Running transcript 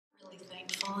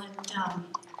grateful, and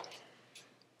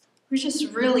we're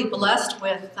just really blessed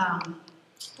with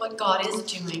what God is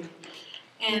doing.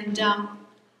 And I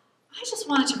just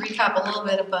wanted to recap a little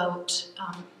bit about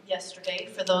yesterday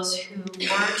for those who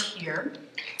weren't here.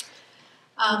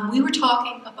 We were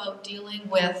talking about dealing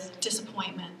with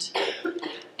disappointment,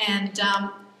 and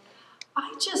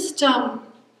I just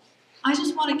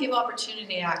want to give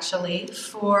opportunity, actually,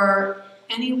 for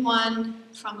anyone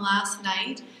from last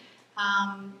night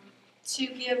to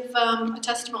give a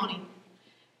testimony.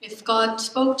 If God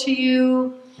spoke to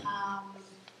you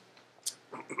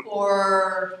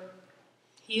or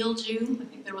healed you, I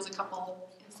think there was a couple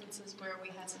instances where we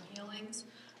had some healings.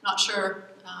 Not sure,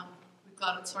 we've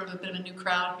got sort of a bit of a new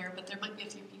crowd here, but there might be a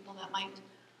few people that might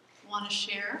want to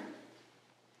share.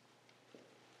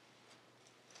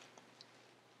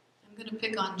 I'm going to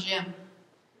pick on Jim.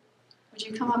 Would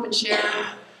you come up and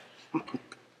share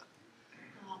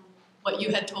what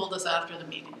you had told us after the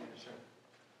meeting?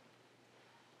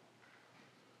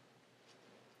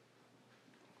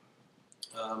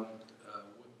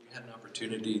 We had an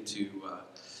opportunity to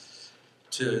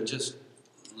just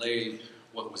lay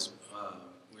what was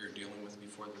we were dealing with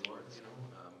before the Lord,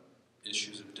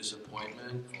 issues of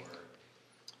disappointment or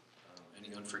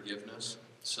any unforgiveness.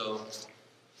 So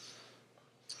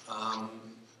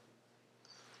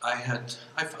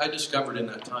I discovered in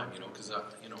that time, because I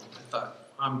thought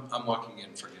I'm walking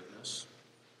in forgiveness,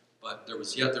 but there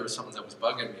was something that was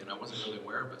bugging me, and I wasn't really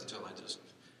aware of it until I just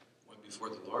went before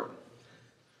the Lord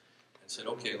and said,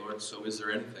 "Okay, Lord, so is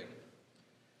there anything?"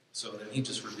 So then He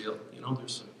just revealed,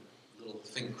 there's some little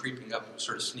thing creeping up,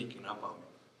 sort of sneaking up on me.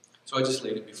 So I just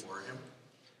laid it before Him,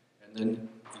 and then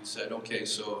He said, "Okay,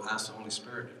 so ask the Holy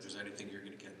Spirit if there's anything you're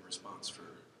going to get in response for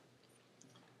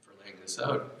laying this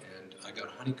out." And I got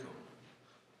honeycomb.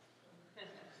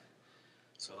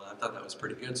 So I thought that was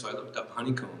pretty good. So I looked up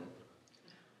honeycomb,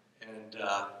 and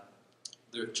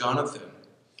Jonathan.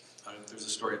 There's a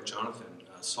story of Jonathan.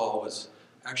 Saul was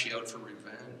actually out for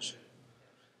revenge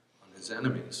on his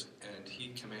enemies, and he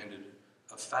commanded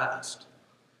a fast,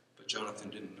 but Jonathan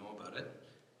didn't know about it.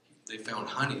 They found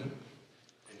honey,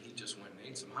 and he just went and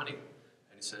ate some honey.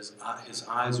 And he says his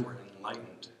eyes were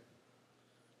enlightened.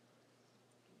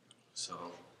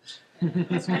 So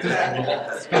that's good.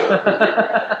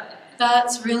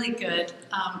 That's really good.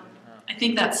 I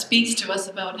think that speaks to us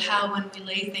about how when we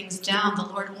lay things down, the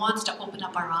Lord wants to open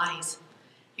up our eyes.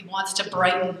 He wants to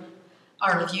brighten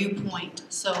our viewpoint.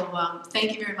 So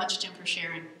thank you very much, Jim, for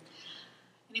sharing.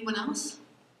 Anyone else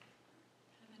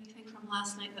have anything from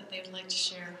last night that they would like to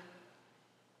share?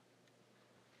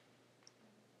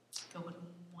 Going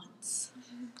once,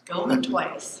 going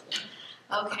twice.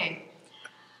 Okay.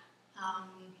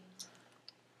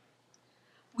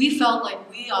 We felt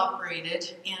like we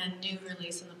operated in a new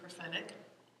release in the prophetic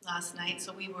last night,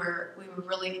 so we were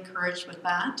really encouraged with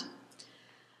that.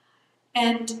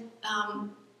 And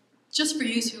just for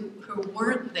you who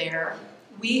weren't there,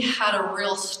 we had a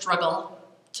real struggle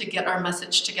to get our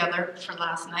message together for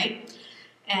last night.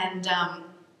 And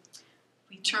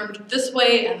we turned this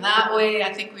way and that way.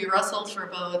 I think we wrestled for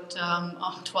about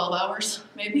 12 hours,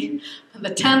 maybe. The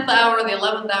 10th hour, the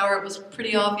 11th hour, it was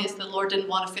pretty obvious the Lord didn't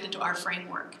want to fit into our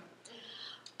framework.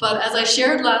 But as I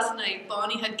shared last night,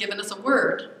 Bonnie had given us a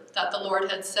word that the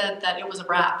Lord had said that it was a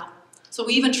wrap. So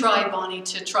we even tried, Bonnie,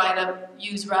 to try to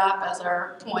use wrap as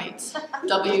our points,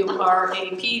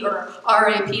 W-R-A-P or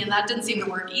R-A-P, and that didn't seem to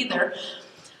work either.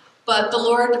 But the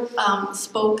Lord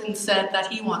spoke and said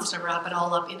that He wants to wrap it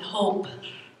all up in hope.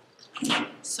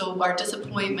 So our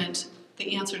disappointment,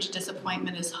 the answer to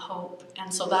disappointment is hope.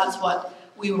 And so that's what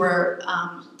we were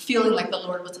feeling like the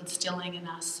Lord was instilling in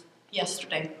us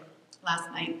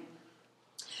last night.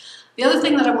 The other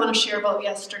thing that I want to share about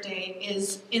yesterday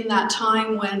is in that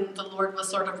time when the Lord was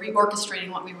sort of reorchestrating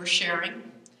what we were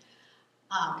sharing,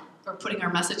 or putting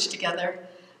our message together,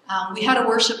 we had a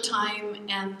worship time,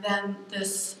 and then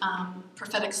this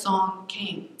prophetic song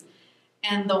came.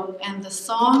 And the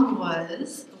song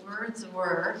was, the words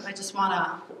were, I just want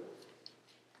to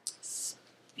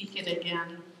speak it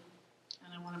again,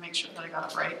 and I want to make sure that I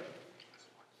got it right.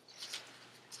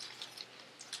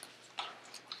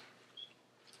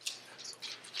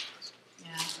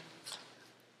 Yeah.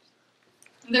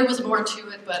 And there was more to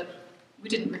it, but we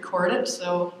didn't record it,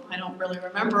 so I don't really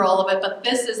remember all of it, but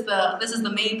this is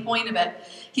the main point of it.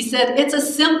 He said, "It's a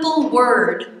simple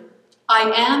word.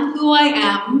 I am who I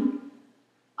am.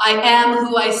 I am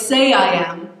who I say I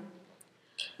am.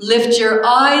 Lift your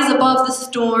eyes above the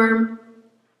storm.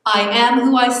 I am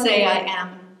who I say I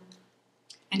am."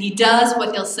 And He does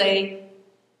what He'll say.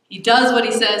 He does what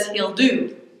He says He'll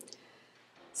do.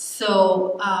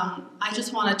 So I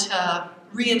just wanted to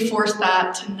reinforce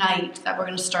that tonight, that we're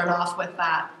going to start off with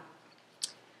that.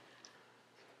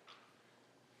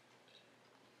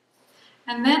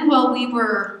 And then while we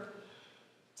were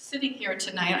sitting here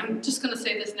tonight, I'm just going to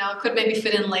say this now, it could maybe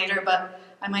fit in later, but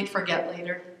I might forget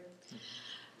later.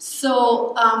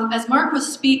 So as Mark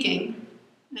was speaking,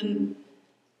 and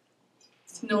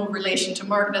it's no relation to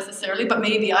Mark necessarily, but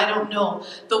maybe, I don't know,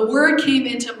 the word came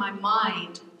into my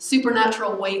mind,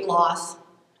 supernatural weight loss.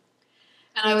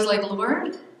 And I was like,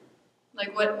 Lord,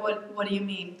 like what do you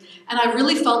mean? And I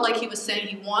really felt like he was saying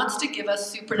he wants to give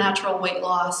us supernatural weight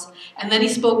loss. And then he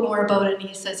spoke more about it, and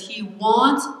he says he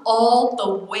wants all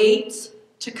the weights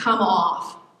to come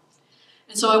off.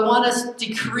 And so I want us to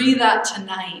decree that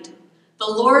tonight. The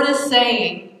Lord is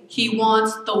saying he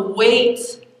wants the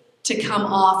weights to come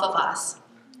off of us.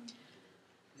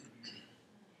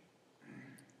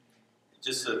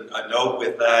 Just a note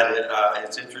with that,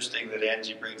 it's interesting that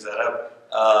Angie brings that up.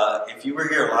 If you were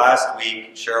here last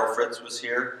week, Cheryl Fritz was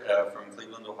here from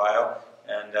Cleveland, Ohio,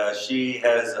 and she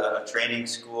has a training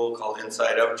school called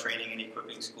Inside Out Training and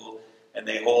Equipping School, and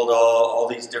they hold all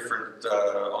these different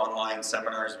online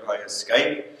seminars via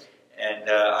Skype. And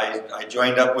I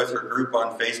joined up with her group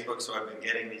on Facebook, so I've been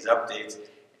getting these updates.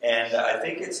 And I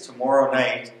think it's tomorrow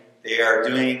night, they are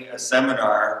doing a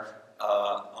seminar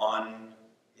on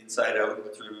Inside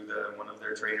Out through one of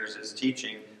their trainers is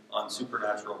teaching on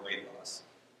supernatural weight loss.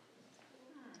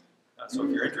 So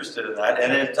if you're interested in that,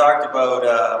 and it talked about,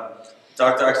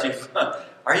 actually,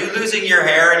 are you losing your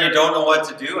hair and you don't know what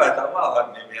to do? I thought,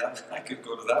 well, maybe I could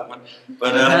go to that one.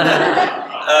 But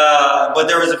but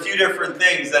there was a few different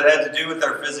things that had to do with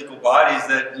our physical bodies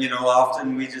that, you know,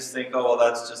 often we just think, oh, well,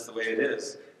 that's just the way it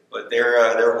is. But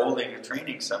they're holding a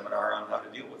training seminar on how to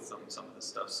deal with some of this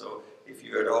stuff. So if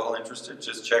you're at all interested,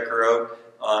 just check her out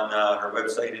on her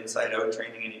website, Inside Out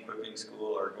Training and Equipping School,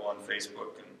 or go on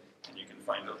Facebook and you can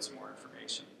find out some more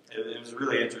information. It was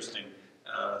really interesting,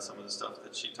 some of the stuff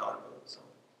that she taught about. So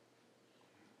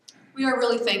we are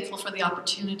really thankful for the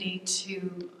opportunity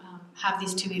to have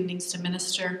these 2 evenings to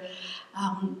minister.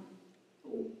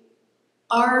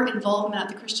 Our involvement at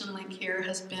the Christian Link here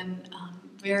has been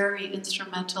very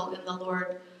instrumental in the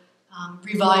Lord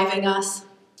reviving us,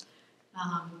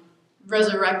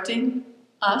 resurrecting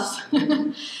us,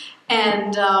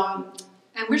 and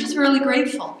we're just really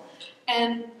grateful.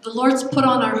 And the Lord's put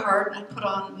on our heart, and put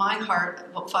on my heart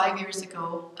about 5 years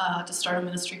ago to start a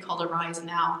ministry called Arise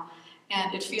Now.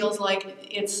 And it feels like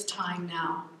it's time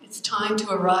now. It's time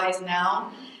to arise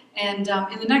now. And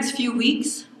in the next few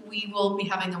weeks, we will be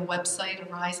having a website,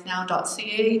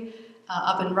 arisenow.ca,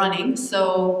 up and running.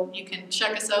 So you can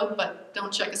check us out, but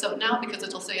don't check us out now because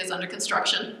it'll say it's under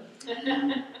construction.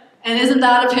 And isn't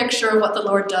that a picture of what the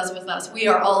Lord does with us? We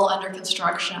are all under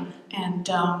construction, and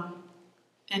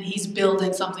He's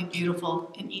building something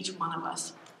beautiful in each one of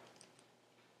us.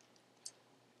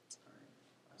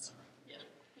 Yeah,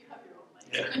 you have your own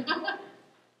mic. Yeah.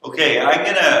 Okay,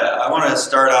 I want to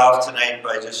start off tonight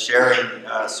by just sharing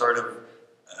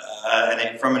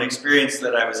from an experience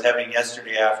that I was having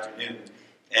yesterday afternoon.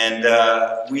 And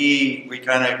we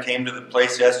kind of came to the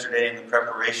place yesterday in the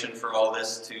preparation for all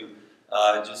this to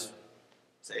just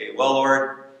say, well,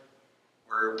 Lord,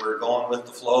 we're going with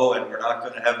the flow, and we're not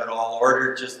going to have it all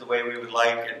ordered just the way we would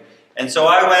like. And so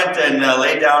I went and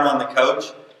laid down on the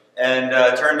couch and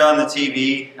turned on the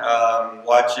TV,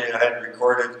 watching. I had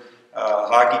recorded a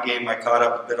hockey game. I caught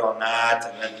up a bit on that.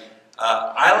 And then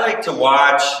I like to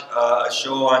watch a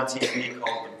show on TV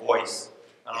called The Voice.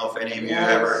 I don't know if any of you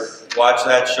have ever watched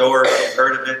that show or if you've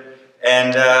heard of it.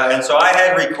 And so I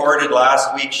had recorded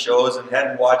last week's shows and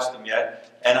hadn't watched them yet.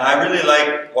 And I really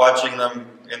like watching them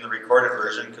in the recorded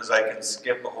version because I can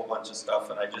skip a whole bunch of stuff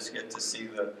and I just get to see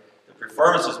the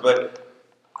performances. But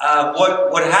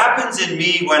what happens in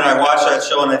me when I watch that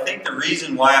show, and I think the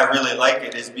reason why I really like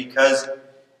it, is because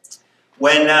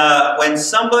when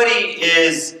somebody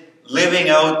is living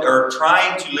out or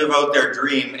trying to live out their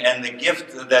dream, and the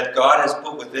gift that God has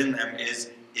put within them is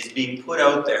being put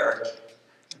out there,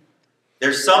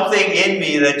 there's something in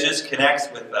me that just connects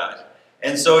with that.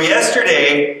 And so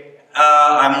yesterday,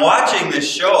 I'm watching this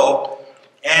show,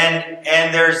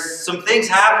 and there's some things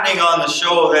happening on the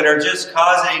show that are just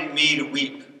causing me to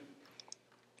weep.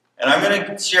 And I'm going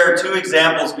to share 2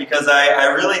 examples because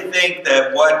I really think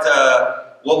that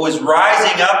what was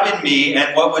rising up in me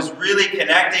and what was really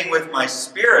connecting with my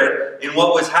spirit in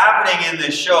what was happening in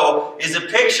this show is a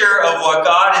picture of what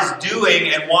God is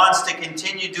doing and wants to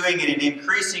continue doing in an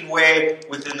increasing way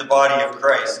within the body of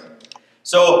Christ.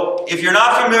 So, if you're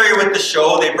not familiar with the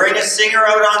show, they bring a singer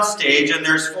out on stage, and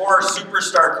there's 4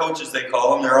 superstar coaches, they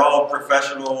call them. They're all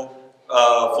professional,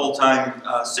 full-time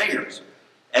singers.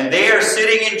 And they are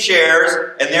sitting in chairs,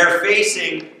 and they're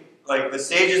facing, like the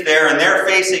stage is there, and they're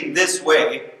facing this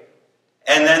way.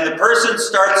 And then the person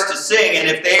starts to sing, and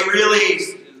if they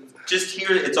really just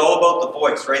hear, it's all about the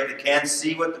voice, right? They can't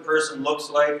see what the person looks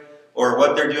like or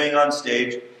what they're doing on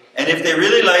stage. And if they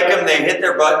really like them, they hit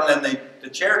their button, and the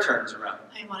chair turns around.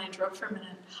 I want to interrupt for a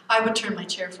minute. I would turn my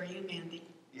chair for you, Mandy.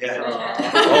 Yeah. Oh,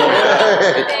 yeah.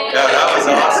 Yeah, that was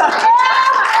awesome.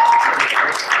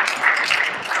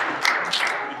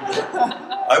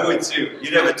 I would too.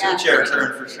 You'd have a 2-chair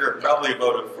turn for sure. Probably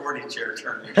about a 40-chair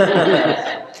turn.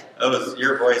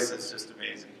 Your voice is just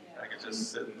amazing. I could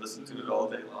just sit and listen to it all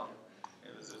day long.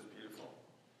 It was just beautiful.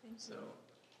 So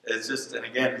it's just, and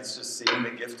again, it's just seeing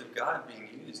the gift of God being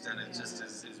used, and it just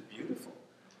is beautiful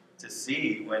to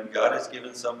see when God has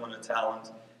given someone a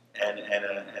talent and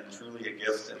truly a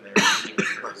gift, and they're using it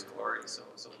for His glory. So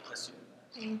bless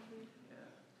you in that. Yeah.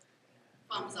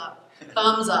 Thumbs up.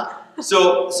 Thumbs up.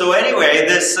 So anyway,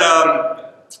 this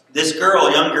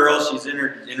girl, young girl, she's in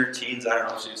her teens, I don't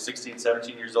know, she's 16,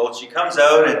 17 years old. She comes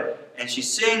out and she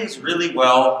sings really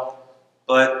well,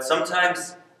 but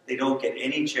sometimes they don't get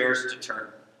any chairs to turn.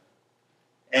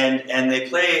 And they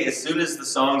play, as soon as the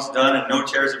song's done and no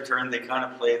chairs are turned, they kind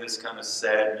of play this kind of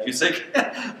sad music.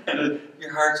 And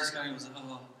your heart just kind of goes,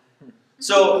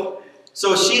 oh.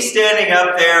 So she's standing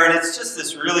up there, and it's just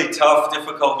this really tough,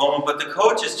 difficult moment. But the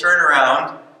coaches turn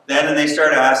around then, and they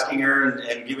start asking her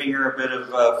and giving her a bit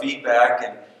of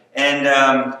feedback. And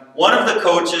one of the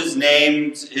coaches'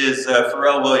 names is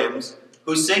Pharrell Williams,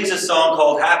 who sings a song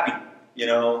called Happy. You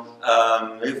know,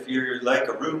 if you're like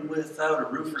a room without a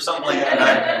roof or something like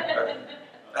that.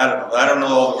 I don't know. I don't know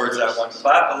all the words of that one.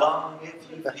 Clap along if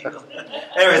you feel.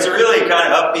 Anyway, it's a really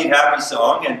kind of upbeat, happy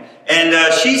song.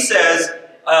 And she says,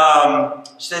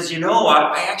 you know,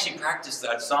 I actually practiced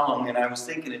that song, and I was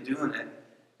thinking of doing it.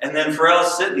 And then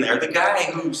Pharrell's sitting there. The guy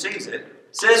who sings it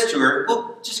says to her,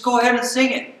 well, just go ahead and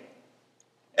sing it.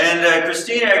 And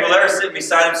Christina Aguilera sitting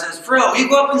beside him says, Pharrell, you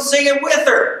go up and sing it with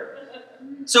her.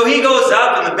 So he goes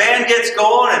up, and the band gets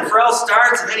going, and Pharrell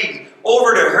starts, and then he's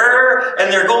over to her,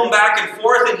 and they're going back and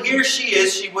forth, and here she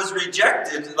is. She was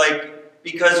rejected,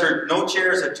 because no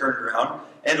chairs had turned around,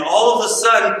 and all of a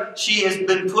sudden, she has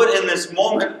been put in this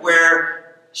moment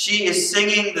where she is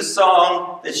singing the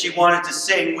song that she wanted to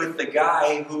sing with the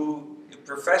guy who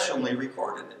professionally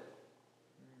recorded it.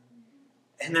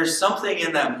 And there's something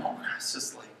in that moment. It's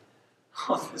just like,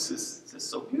 oh, this is just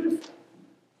so beautiful.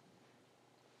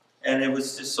 And it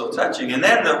was just so touching. And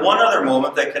then the one other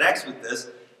moment that connects with this,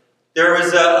 there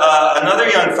was another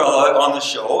young fellow on the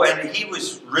show, and he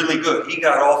was really good. He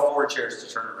got all 4 chairs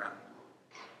to turn around.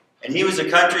 And he was a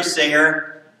country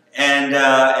singer, and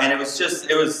it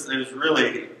was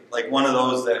really like one of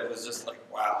those that was just like,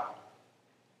 wow.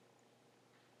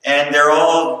 And they're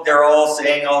all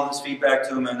saying all this feedback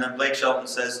to him, and then Blake Shelton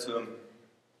says to him,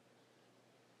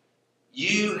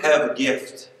 you have a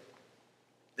gift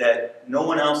that no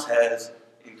one else has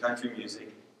in country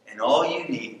music, and all you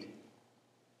need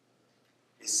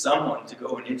is someone to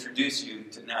go and introduce you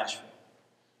to Nashville.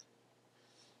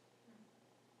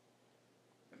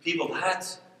 And people,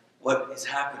 that's what is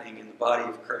happening in the body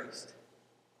of Christ.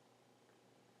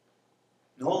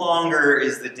 No longer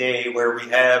is the day where we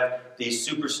have these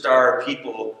superstar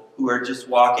people who are just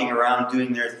walking around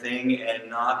doing their thing and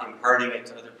not imparting it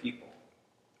to other people.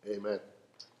 Amen.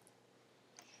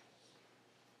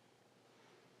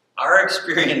 Our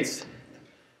experience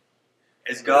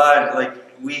as God,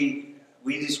 we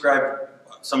described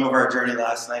some of our journey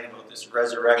last night about this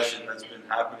resurrection that's been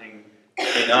happening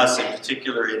in us, in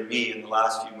particular in me, in the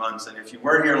last few months. And if you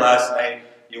weren't here last night,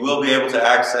 you will be able to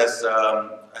access,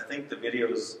 I think the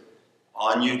video's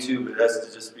on YouTube. It has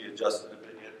to just be adjusted a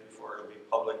bit yet before it'll be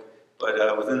public.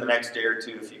 But within the next day or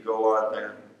two, if you go on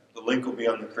there, the link will be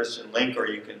on the Christian link, or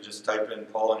you can just type in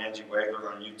Paul and Angie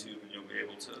Wagler on YouTube, and you'll be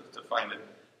able to find it.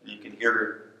 And you can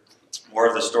hear more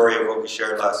of the story of what we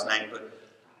shared last night. But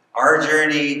our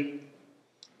journey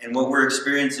and what we're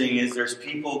experiencing is there's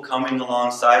people coming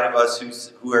alongside of us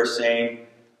who are saying,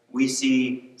 we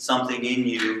see something in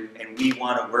you, and we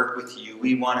want to work with you.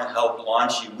 We want to help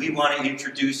launch you. We want to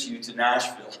introduce you to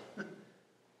Nashville.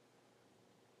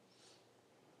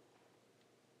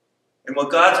 And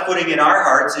what God's putting in our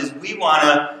hearts is we want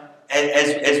to,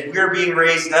 as we're being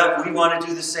raised up, we want to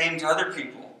do the same to other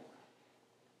people.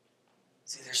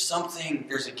 See,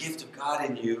 there's a gift of God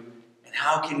in you, and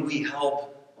how can we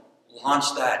help launch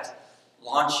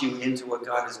you into what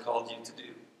God has called you to do?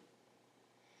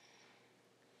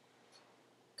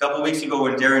 A couple weeks ago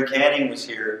when Darren Canning was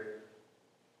here,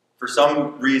 for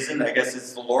some reason, I guess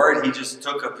it's the Lord, he just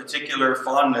took a particular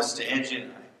fondness to Angie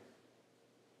and I.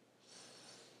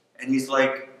 And he's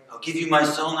like, I'll give you my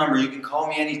cell number. You can call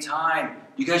me anytime.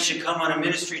 You guys should come on a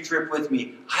ministry trip with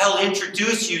me. I'll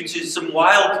introduce you to some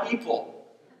wild people.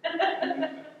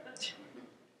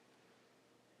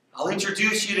 I'll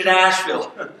introduce you to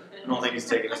Nashville. I don't think he's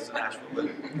taking us to Nashville,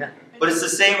 but it's the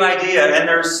same idea. And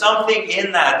there's something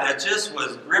in that just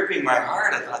was gripping my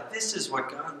heart. I thought, this is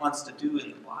what God wants to do in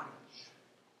the body.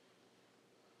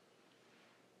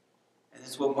 And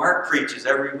it's what Mark preaches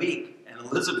every week. And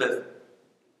Elizabeth,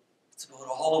 it's about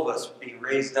all of us being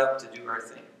raised up to do our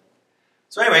thing.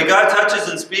 So anyway, God touches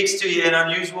and speaks to you in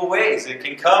unusual ways. It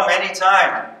can come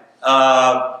anytime.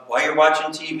 While you're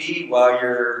watching TV, while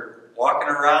you're walking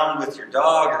around with your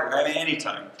dog, or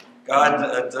anytime.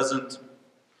 God doesn't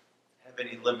have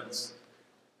any limits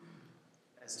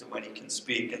as to when he can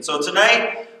speak. And so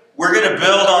tonight, we're going to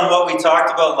build on what we talked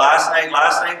about last night.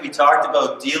 Last night, we talked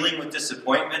about dealing with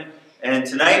disappointment. And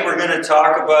tonight, we're going to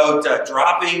talk about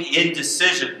dropping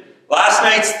indecision. Last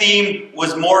night's theme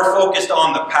was more focused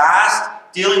on the past.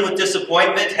 Dealing with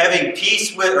disappointment, having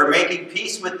peace with, or making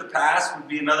peace with the past would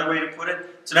be another way to put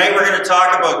it. Tonight we're going to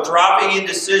talk about dropping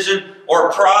indecision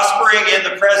or prospering in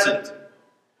the present.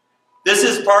 This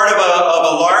is part of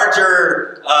a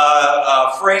larger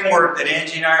framework that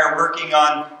Angie and I are working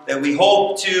on that we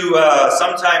hope to,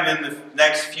 sometime in the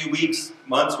next few weeks,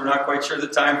 months, we're not quite sure the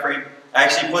time frame,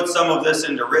 actually put some of this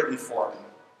into written form.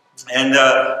 And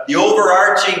the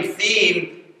overarching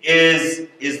theme is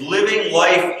living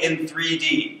life in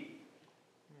 3D.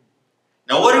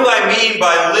 Now, what do I mean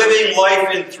by living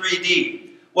life in 3D?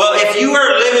 Well, if you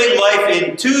are living life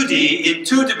in 2D, in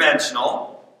two-dimensional,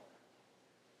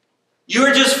 you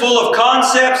are just full of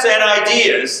concepts and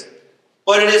ideas,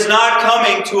 but it is not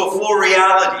coming to a full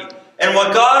reality. And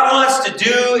what God wants to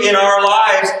do in our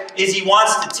lives is he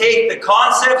wants to take the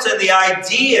concepts and the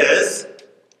ideas,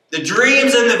 the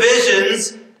dreams and the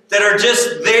visions that are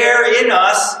just there in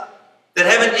us, that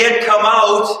haven't yet come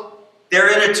out.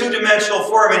 They're in a two-dimensional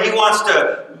form, and he wants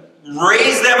to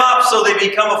raise them up so they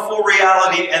become a full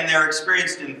reality, and they're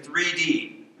experienced in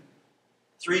 3D.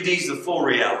 3D is the full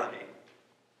reality.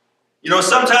 You know,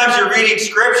 sometimes you're reading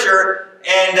Scripture,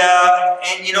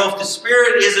 and you know, if the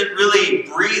Spirit isn't really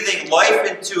breathing life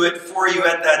into it for you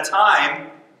at that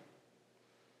time,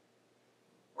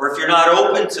 or if you're not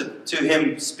open to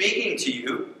him speaking to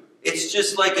you, it's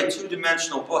just like a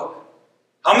two-dimensional book.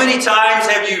 How many times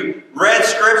have you read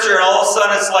Scripture and all of a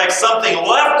sudden it's like something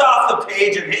left off the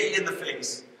page and hit you in the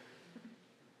face?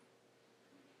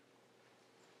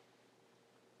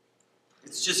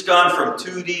 It's just gone from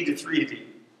 2D to 3D.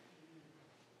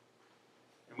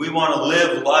 And we want to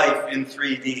live life in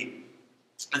 3D.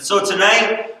 And so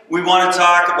tonight we want to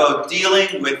talk about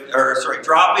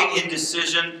dropping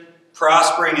indecision,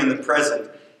 prospering in the present.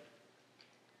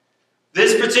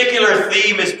 This particular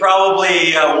theme is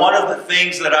probably one of the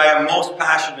things that I am most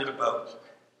passionate about.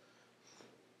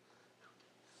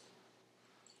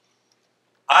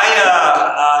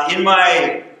 In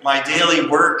my daily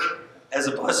work as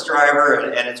a bus driver,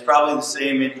 and it's probably the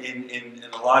same in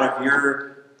a lot of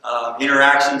your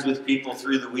interactions with people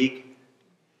through the week,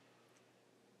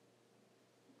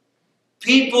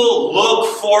 people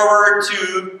look forward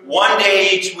to one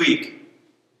day each week,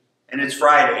 and it's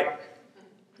Friday.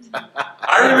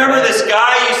 I remember this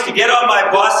guy used to get on my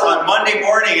bus on Monday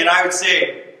morning and I would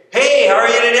say, "Hey, how are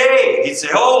you today?" He'd say,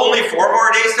 "Oh, only 4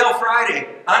 more days till Friday."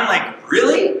 I'm like,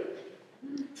 "Really?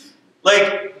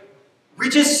 Like, we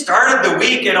just started the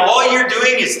week and all you're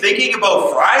doing is thinking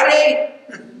about Friday?"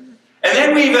 And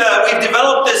then we've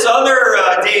developed this other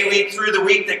day week through the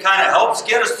week that kind of helps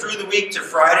get us through the week to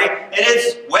Friday, and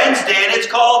it's Wednesday and it's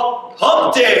called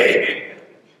Hump Day.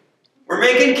 We're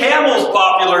making camels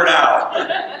popular now.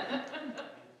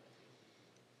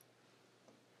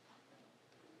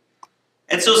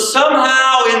 And so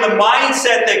somehow in the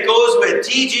mindset that goes with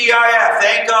TGIF,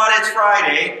 thank God it's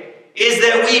Friday, is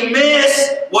that we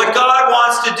miss what God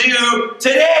wants to do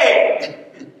today.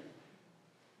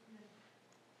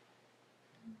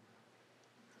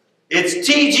 It's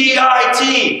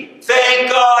TGIT, thank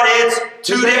God it's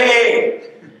today.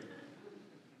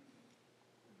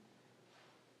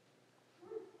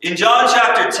 In John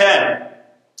chapter 10,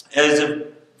 is a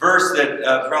verse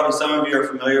that probably some of you are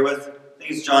familiar with. I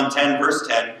think it's John 10, verse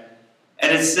 10.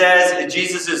 And it says,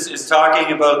 Jesus is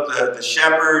talking about the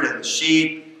shepherd and the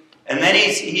sheep. And then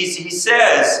he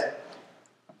says,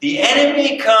 "The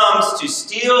enemy comes to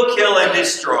steal, kill, and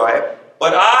destroy.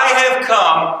 But I have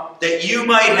come that you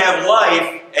might have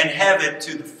life and have it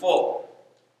to the full."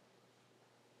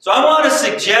 So I want to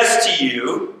suggest to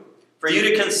you, for you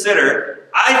to consider,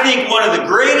 I think one of the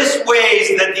greatest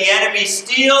ways that the enemy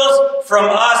steals from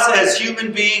us as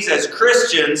human beings, as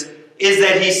Christians, is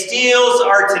that he steals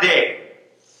our today.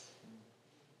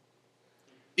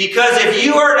 Because if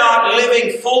you are not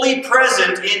living fully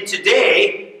present in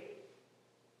today,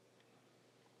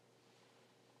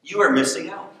 you are missing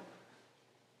out.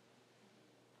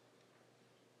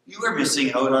 You are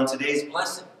missing out on today's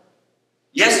blessing.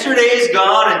 Yesterday is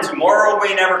gone and tomorrow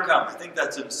may never come. I think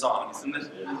that's in a song, isn't it?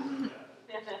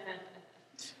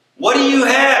 What do you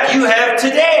have? You have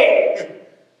today.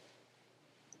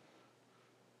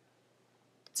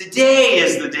 Today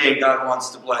is the day God wants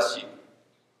to bless you.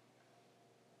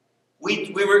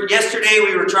 Yesterday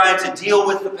we were trying to deal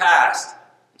with the past.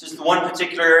 Just the one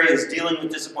particular area is dealing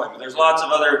with disappointment. There's lots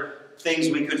of other things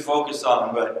we could focus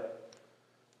on, but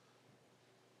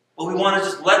we want to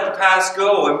just let the past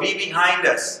go and be behind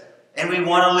us. And we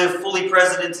want to live fully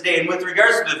present in today. And with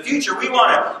regards to the future, we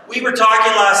were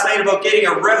talking last night about getting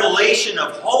a revelation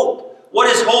of hope. What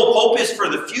is hope? Hope is for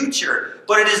the future.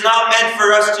 But it is not meant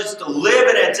for us just to live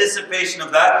in anticipation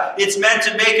of that. It's meant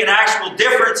to make an actual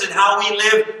difference in how we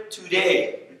live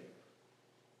today.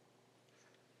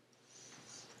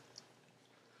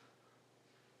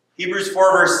 Hebrews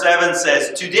 4 verse 7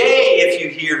 says, "Today, if you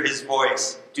hear his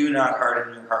voice, do not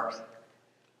harden your heart."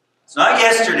 It's not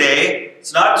yesterday.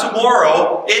 It's not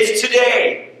tomorrow. It's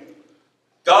today.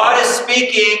 God is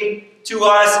speaking to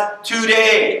us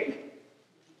today.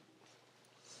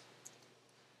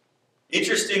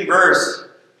 Interesting verse,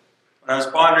 when I was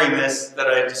pondering this, that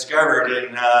I discovered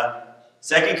in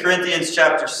 2 Corinthians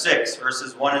chapter 6,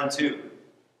 verses 1 and 2. It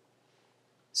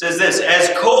says this, "As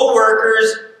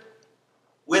co-workers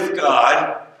with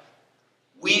God,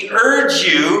 we urge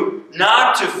you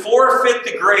not to forfeit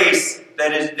the grace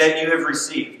that you have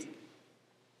received."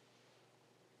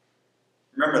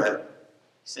 Remember that.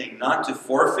 He's saying not to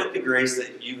forfeit the grace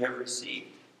that you have received.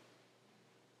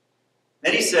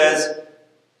 Then he says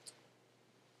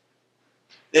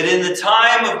that in the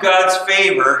time of God's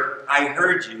favor, I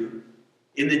heard you.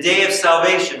 In the day of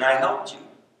salvation, I helped you.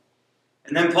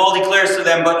 And then Paul declares to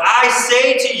them, "But I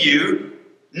say to you,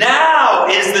 now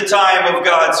is the time of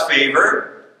God's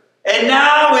favor, and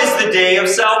now is the day of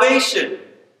salvation."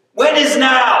 When is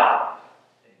now?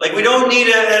 Like, we don't need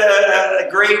a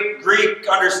great Greek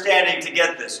understanding to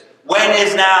get this. When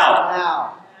is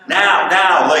now?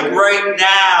 Now. Like right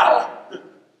now.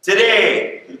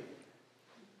 Today.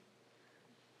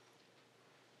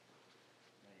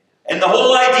 And the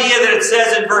whole idea that it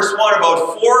says in verse 1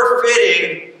 about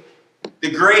forfeiting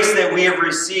the grace that we have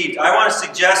received, I want to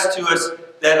suggest to us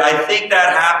that I think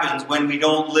that happens when we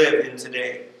don't live in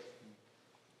today.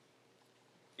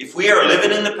 If we are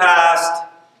living in the past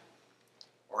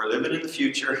or living in the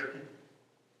future,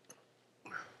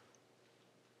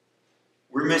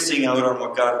 we're missing out on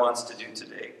what God wants to do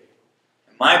today.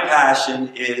 And my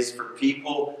passion is for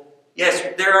people. Yes,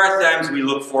 there are times we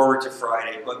look forward to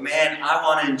Friday, but man, I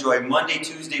want to enjoy Monday,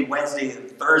 Tuesday, Wednesday,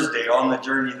 and Thursday on the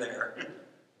journey there.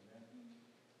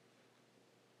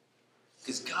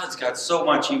 Because God's got so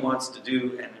much He wants to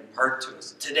do and impart to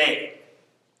us today.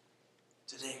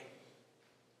 Today.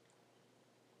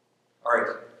 All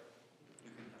right.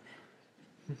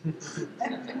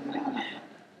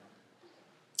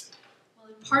 Well,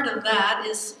 part of that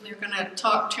is we're going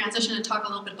to transition and talk a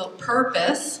little bit about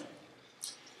purpose.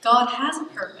 God has a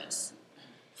purpose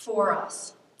for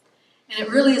us. And it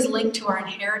really is linked to our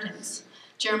inheritance.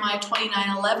 Jeremiah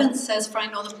 29:11 says, "For I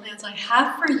know the plans I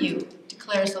have for you,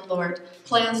 declares the Lord.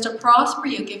 Plans to prosper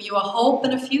you, give you a hope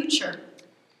and a future."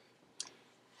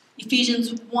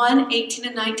 Ephesians 1:18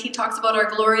 and 19 talks about our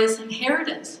glorious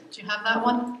inheritance. Do you have that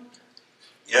one?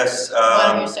 Yes.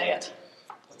 Why don't you say it?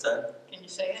 What's that? Can you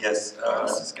say it? Yes. I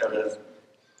just got to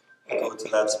go to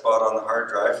that spot on the hard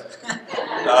drive.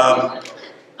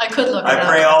 I could look it up. I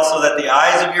pray also that the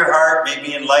eyes of your heart may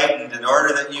be enlightened, in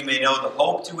order that you may know the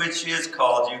hope to which He has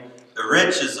called you, the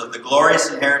riches of the glorious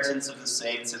inheritance of the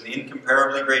saints, and the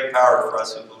incomparably great power for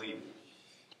us who believe.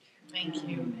 Thank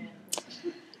you.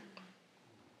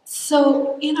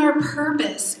 So in our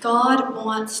purpose, God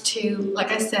wants to,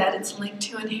 like I said, it's linked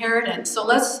to inheritance. So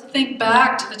let's think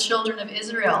back to the children of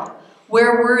Israel.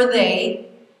 Where were they?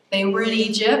 They were in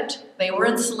Egypt. They were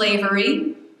in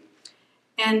slavery.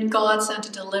 And God sent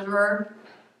a deliverer,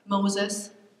 Moses,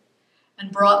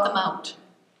 and brought them out.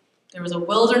 There was a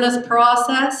wilderness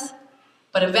process,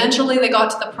 but eventually they got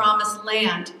to the promised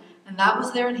land. And that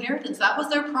was their inheritance. That was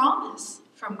their promise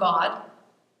from God.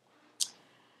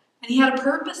 And He had a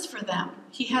purpose for them.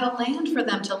 He had a land for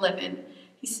them to live in.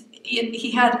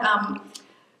 He had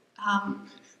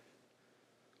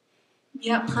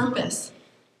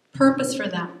purpose for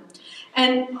them.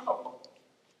 And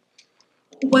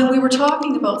when we were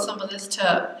talking about some of this,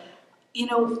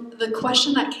 the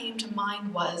question that came to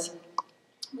mind was,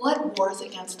 what wars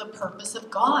against the purpose of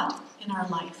God in our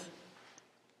life?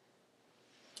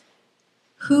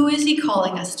 Who is He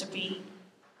calling us to be?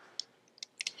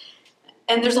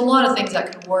 And there's a lot of things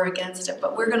that could war against it,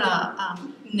 but we're going to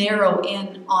narrow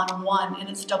in on one, and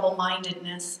it's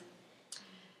double-mindedness.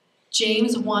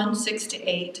 James 1,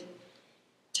 6-8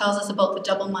 tells us about the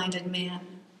double-minded man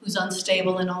who's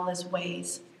unstable in all his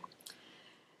ways.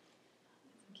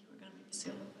 I think you were going to maybe say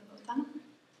a little bit about that.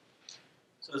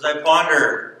 So as I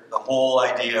ponder the whole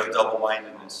idea of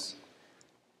double-mindedness,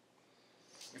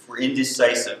 if we're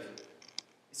indecisive,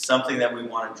 it's something that we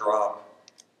want to drop.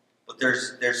 But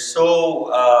there's so,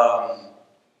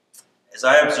 as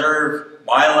I observe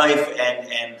my life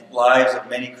and lives of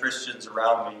many Christians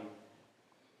around me,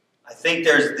 I think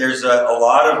there's a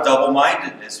lot of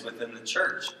double-mindedness within the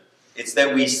church. It's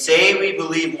that we say we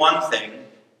believe one thing,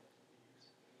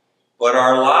 but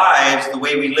our lives, the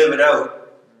way we live it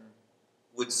out,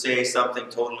 would say something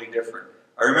totally different.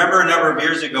 I remember a number of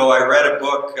years ago, I read a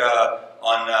book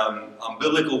on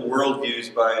biblical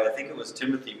worldviews by, I think it was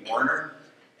Timothy Warner.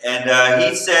 And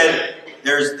he said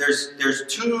there's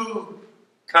two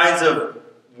kinds of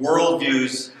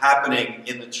worldviews happening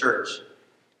in the church.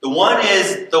 The one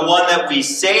is the one that we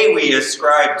say we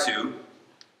ascribe to.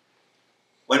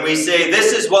 When we say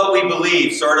this is what we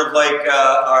believe, sort of like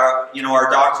our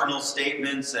doctrinal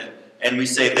statements, and we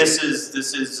say this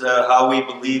is how we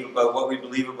believe about what we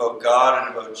believe about God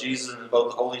and about Jesus and about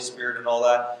the Holy Spirit and all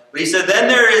that. But he said then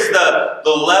there is the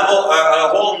level, a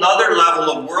whole nother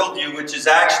level of worldview, which is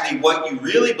actually what you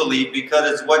really believe because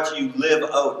it's what you live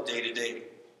out day to day.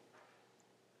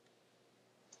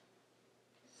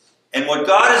 And what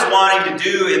God is wanting to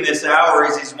do in this hour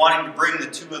is He's wanting to bring the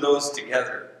two of those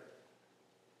together.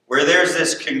 Where there's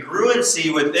this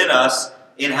congruency within us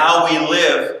in how we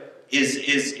live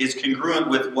is congruent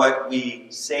with what we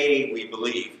say we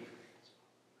believe.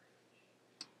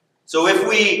 So if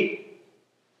we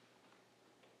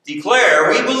declare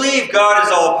we believe God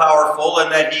is all-powerful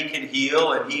and that He can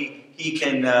heal and He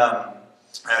can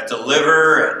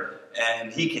deliver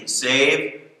and He can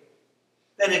save,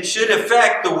 then it should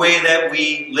affect the way that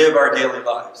we live our daily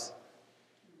lives.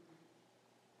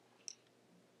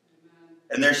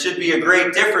 And there should be a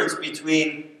great difference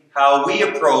between how we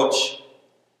approach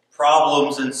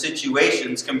problems and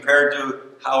situations compared to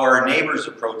how our neighbors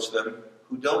approach them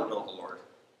who don't know the Lord.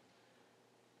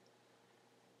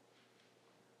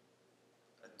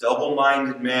 A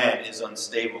double-minded man is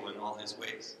unstable in all his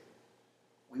ways.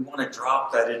 We want to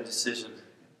drop that indecision.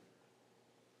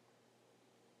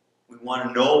 We want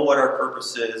to know what our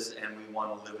purpose is, and we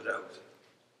want to live it out.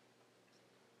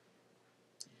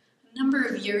 A number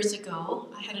of years ago,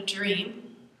 I had a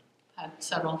dream. I had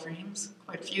several dreams,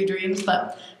 quite a few dreams,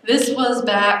 but this was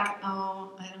back, I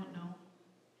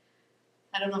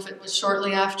don't know if it was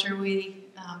shortly after we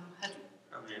had...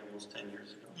 Probably almost 10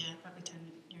 years ago. Yeah, probably 10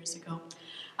 years ago.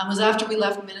 It was after we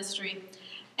left ministry.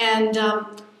 And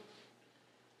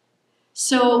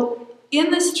so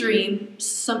in this dream,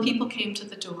 some people came to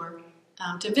the door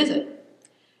to visit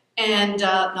and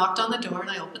knocked on the door,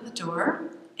 and I opened the door.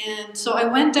 And so I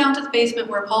went down to the basement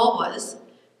where Paul was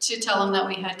to tell him that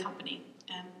we had company.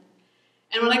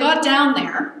 And when I got down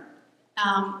there,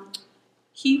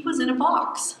 he was in a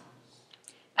box,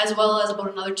 as well as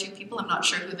about another two people. I'm not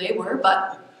sure who they were,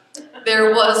 but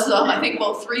there was, I think,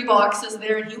 about 3 boxes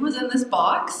there, and he was in this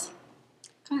box,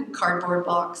 kind of cardboard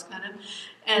box, kind of.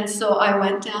 And so I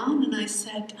went down and I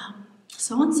said,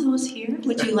 so-and-so's here.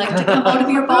 Would you like to come out of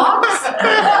your box?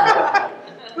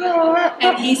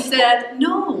 And he said,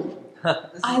 no,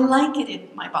 I like it in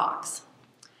my box.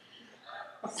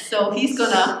 So he's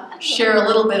going to share a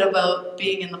little bit about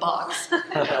being in the box.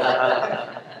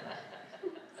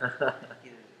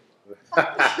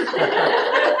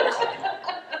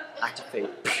 Activate.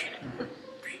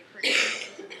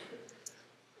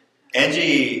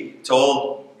 Angie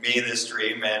told me this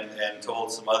dream and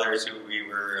told some others who we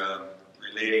were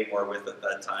relating more with at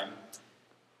that time.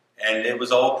 And it was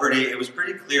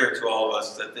pretty clear to all of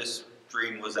us that this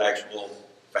dream was actual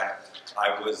fact.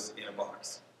 I was in a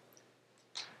box.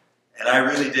 And I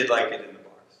really did like it in the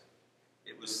box.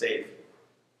 It was safe.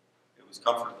 It was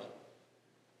comfortable.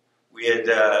 We had,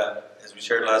 as we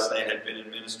shared last night, had been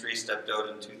in ministry, stepped out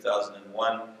in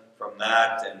 2001 from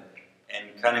that, and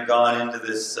kind of gone into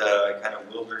this kind of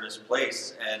wilderness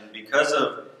place. And because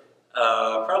of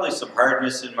probably some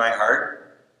hardness in my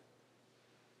heart,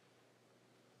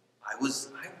 I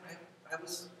was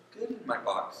good in my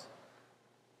box.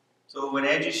 So when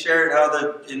Angie shared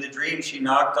how in the dream she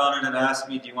knocked on it and asked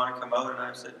me, do you want to come out? And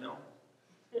I said, no.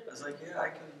 I was like, yeah, I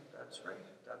can. That's right.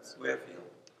 That's the way I feel.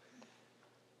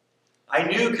 I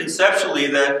knew conceptually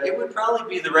that it would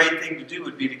probably be the right thing to do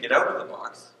would be to get out of the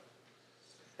box.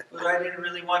 But I didn't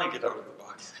really want to get out of the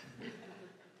box.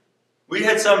 We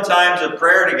had some times of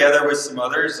prayer together with some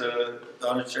others.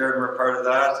 Don and Sharon were part of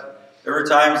that. And there were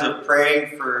times of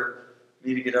praying for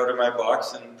me to get out of my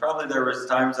box, and probably there was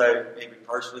times I maybe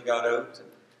partially got out.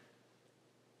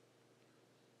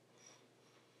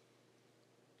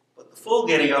 But the full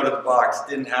getting out of the box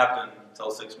didn't happen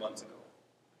until 6 months ago.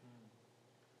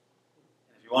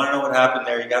 And if you want to know what happened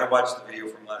there, you got to watch the video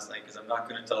from last night, because I'm not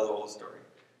going to tell the whole story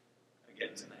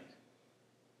again tonight.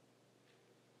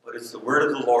 But it's the word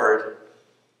of the Lord.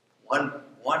 One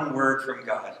word from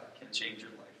God can change your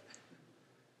life.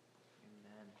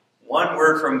 Amen. One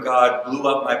word from God blew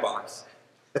up my box.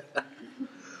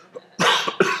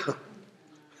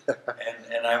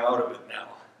 and I'm out of it now.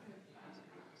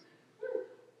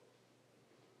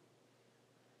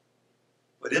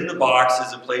 But in the box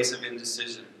is a place of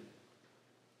indecision.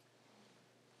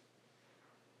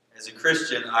 As a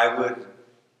Christian, I would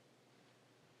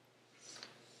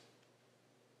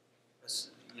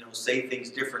say things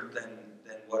different than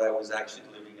what I was actually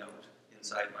living out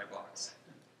inside my box.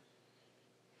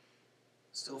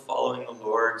 Still following the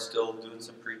Lord, still doing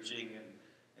some preaching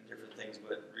and different things,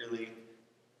 but really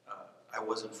I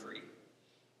wasn't free.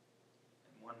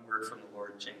 And one word from the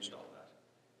Lord changed all that.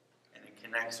 And it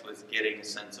connects with getting a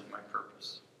sense of my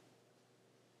purpose.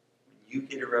 When you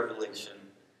get a revelation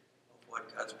of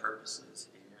what God's purpose is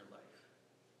in your life,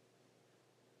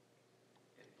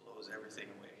 it blows everything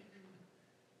away.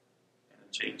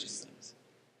 Changes things.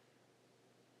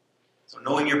 So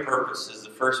knowing your purpose is the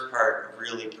first part of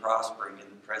really prospering in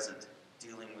the present,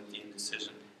 dealing with the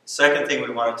indecision. The second thing we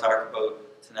want to talk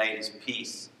about tonight is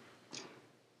peace.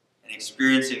 And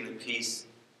experiencing the peace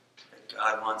that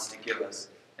God wants to give us.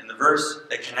 And the verse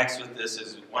that connects with this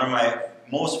is one of my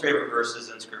most favorite verses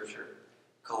in Scripture.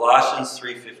 Colossians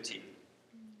 3:15.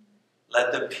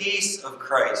 Let the peace of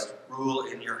Christ rule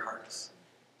in your hearts.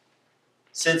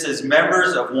 Since as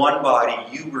members of one body,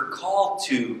 you were called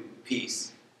to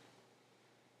peace,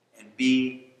 and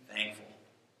be thankful.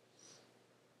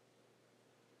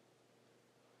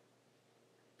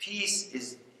 Peace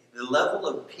is the level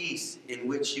of peace in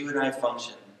which you and I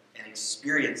function and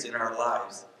experience in our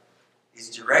lives is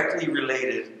directly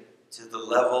related to the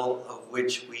level of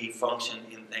which we function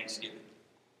in thanksgiving.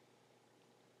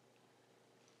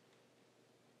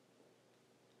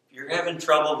 If you're having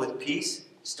trouble with peace,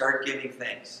 start giving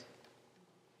thanks.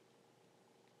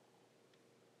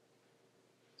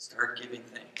 Start giving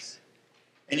thanks.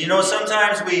 And you know,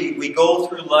 sometimes we go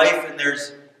through life and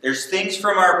there's things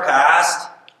from our past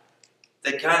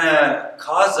that kind of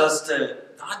cause us to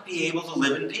not be able to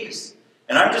live in peace.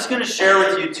 And I'm just going to share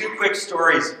with you two quick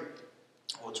stories.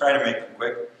 We'll try to make them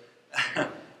quick.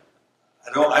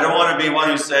 I don't want to be one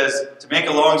who says, to make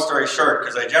a long story short,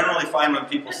 because I generally find when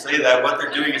people say that, what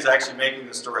they're doing is actually making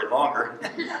the story longer.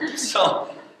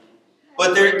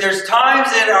 But there's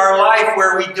times in our life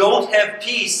where we don't have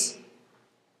peace,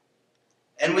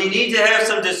 and we need to have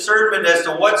some discernment as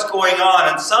to what's going on.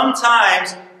 And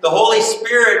sometimes the Holy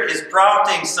Spirit is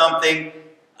prompting something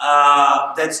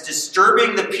that's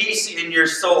disturbing the peace in your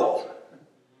soul.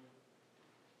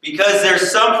 Because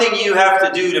there's something you have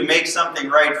to do to make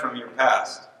something right from your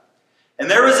past. And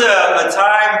there was a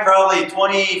time, probably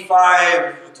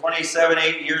 25, 27,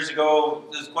 8 years ago,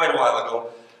 this is quite a while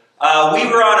ago, we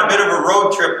were on a bit of a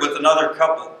road trip with another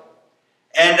couple.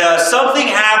 And something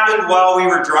happened while we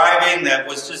were driving that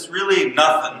was just really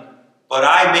nothing, but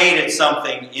I made it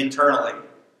something internally.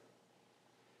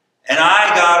 And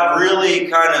I got really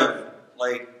kind of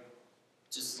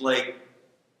just like,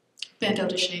 bent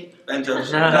out of shape. Bent out of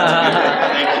shape. That's a good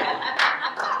one. Thank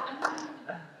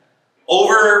you.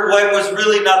 Over what was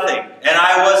really nothing. And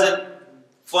I wasn't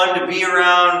fun to be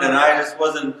around, and I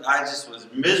just was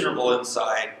miserable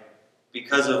inside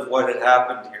because of what had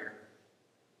happened here.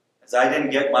 As I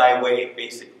didn't get my way,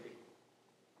 basically.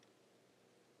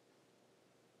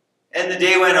 And the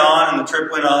day went on, and the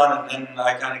trip went on, and then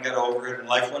I kind of got over it, and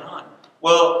life went on.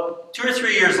 Well, 2 or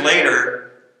 3 years later,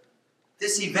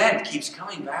 this event keeps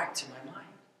coming back to my mind.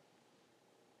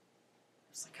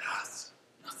 It's like, it's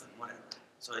nothing, whatever.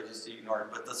 So I just ignore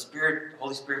it. But the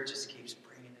Holy Spirit just keeps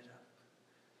bringing it up.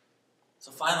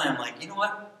 So finally I'm like, you know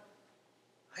what?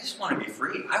 I just want to be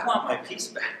free. I want my peace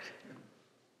back.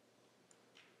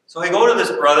 So I go to this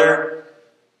brother,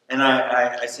 and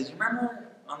I said, you remember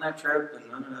on that trip?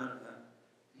 And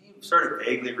he sort of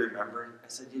vaguely remembered. I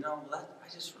said, I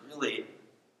just really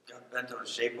got bent out of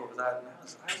shape over that, and I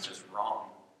was just wrong.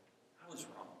 I was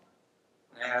wrong.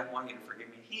 And I want you to forgive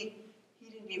me. He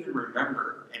didn't even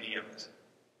remember any of it.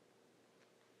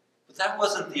 But that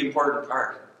wasn't the important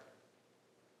part.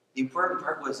 The important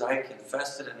part was I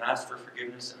confessed it and asked for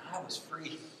forgiveness, and I was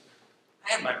free.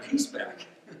 I had my peace back.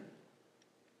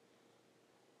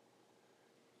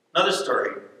 Another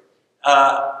story.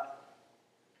 I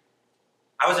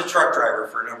was a truck driver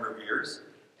for a number of years,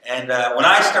 and when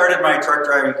I started my truck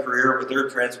driving career with Air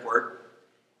Transport,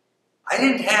 I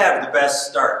didn't have the best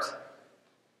start.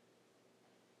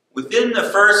 Within the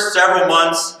first several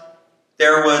months,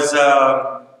 there was,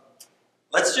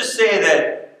 let's just say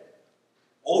that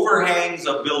overhangs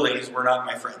of buildings were not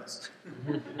my friends.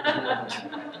 I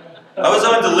was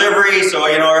on delivery, so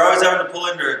I always having to pull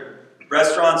into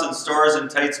restaurants and stores in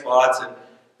tight spots, and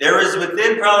there was,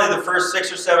 within probably the first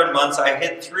 6 or 7 months, I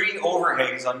hit 3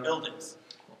 overhangs on buildings.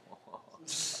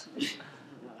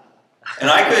 And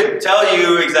I could tell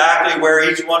you exactly where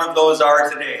each one of those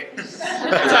are today. Because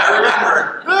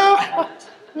I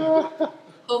remember.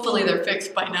 Hopefully they're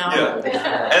fixed by now. Yeah.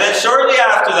 And then shortly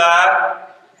after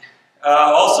that,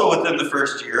 also within the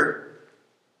first year,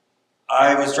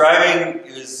 I was driving,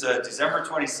 it was December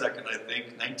 22nd, I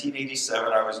think,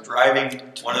 1987. I was driving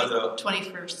one of the...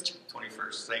 21st.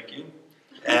 21st, thank you.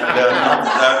 And not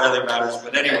that really matters,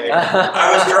 but anyway.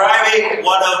 I was driving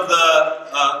one of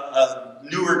the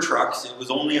newer trucks. It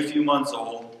was only a few months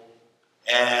old.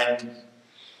 And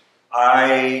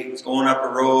I was going up a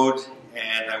road,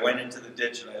 and I went into the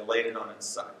ditch, and I laid it on its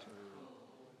side.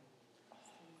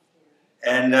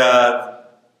 And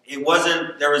it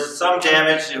wasn't, there was some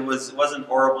damage, it wasn't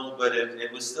horrible, but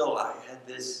it was still, I had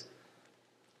this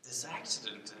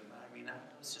accident, and I mean, I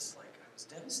was just like, I was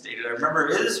devastated. I remember,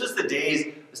 this was the days,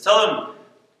 I was telling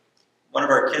one of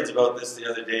our kids about this the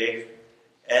other day,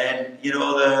 and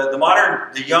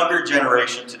the younger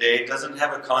generation today doesn't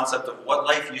have a concept of what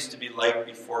life used to be like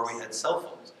before we had cell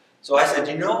phones. So I said,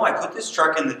 I put this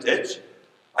truck in the ditch,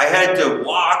 I had to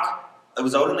walk, I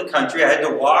was out in the country, I had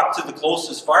to walk to the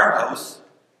closest farmhouse,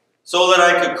 so that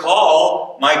I could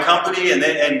call my company and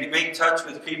make touch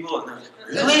with people. And they're like,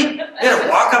 really? You had to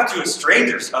walk up to a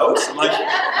stranger's house? I'm like,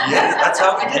 yeah, that's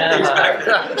how we did things back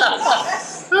then.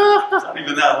 It's not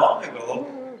even that long ago.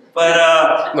 But,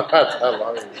 not that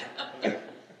long ago.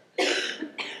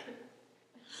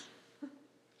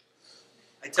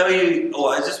 I tell you,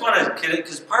 I just want to,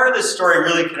 because part of this story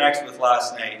really connects with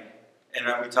last night. And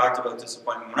we talked about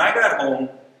disappointment. When I got home,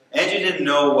 Angie didn't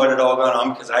know what had all gone on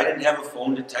because I didn't have a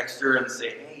phone to text her and say,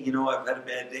 hey, I've had a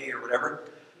bad day or whatever.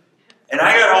 And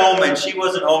I got home and she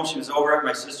wasn't home. She was over at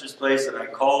my sister's place, and I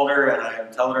called her and I'm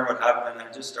telling her what happened, and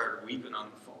I just started weeping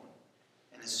on the phone.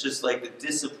 And it's just like the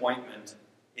disappointment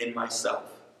in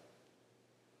myself.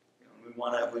 We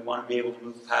want to be able to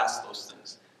move past those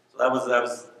things. So that was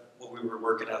what we were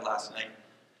working at last night.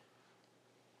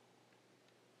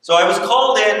 So I was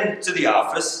called in to the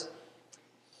office.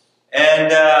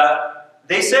 And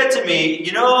they said to me,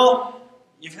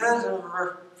 you've had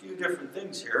a few different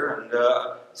things here, and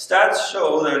stats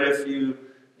show that if the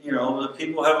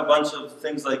people have a bunch of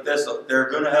things like this, they're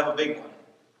going to have a big one.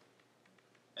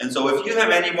 And so if you have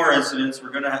any more incidents, we're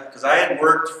going to have, because I had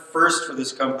worked first for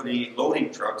this company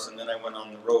loading trucks, and then I went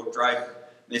on the road driving.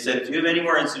 And they said, if you have any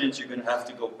more incidents, you're going to have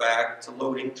to go back to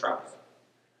loading trucks.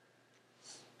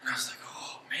 And I was like,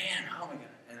 oh man, how am I going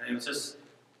to? And it was just...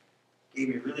 gave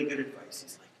me really good advice.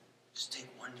 He's like, just take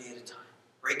one day at a time.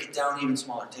 Break it down even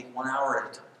smaller. Take 1 hour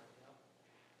at a time.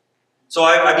 So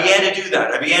I began to do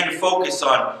that. I began to focus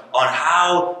on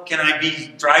how can I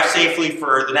drive safely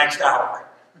for the next hour.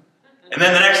 And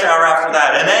then the next hour after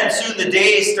that. And then soon the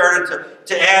days started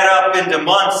to add up into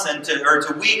months or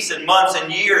to weeks and months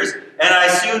and years. And I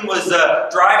soon was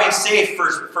driving safe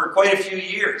for quite a few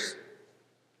years.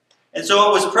 And so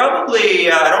it was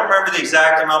probably, I don't remember the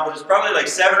exact amount, but it was probably like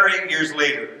 7 or 8 years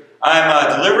later.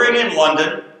 I'm delivering in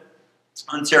London,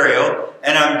 Ontario,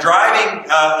 and I'm driving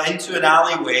into an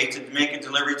alleyway to make a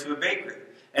delivery to a bakery.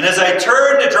 And as I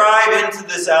turned to drive into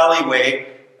this alleyway,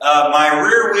 my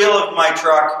rear wheel of my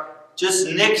truck just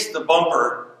nicks the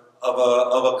bumper of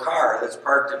a car that's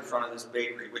parked in front of this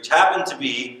bakery, which happened to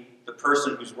be the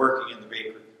person who's working in the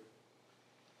bakery.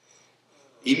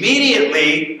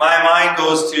 Immediately, my mind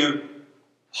goes to,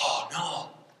 oh no.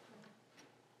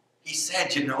 He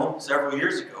said, several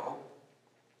years ago,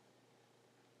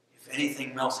 if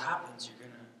anything else happens, you're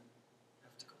going to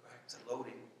have to go back to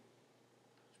loading.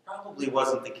 Probably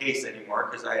wasn't the case anymore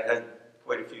because I had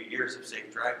quite a few years of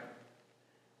safe driving.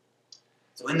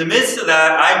 So in the midst of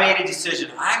that, I made a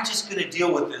decision. I'm just going to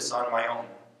deal with this on my own.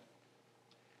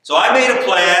 So I made a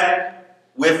plan,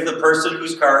 with the person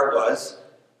whose car it was.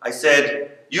 I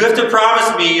said, "You have to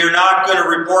promise me you're not going to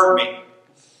report me."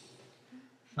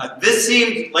 This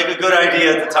seemed like a good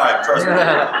idea at the time, trust me.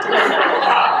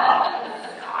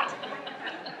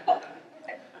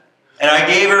 And I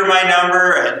gave her my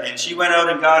number, and she went out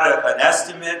and got an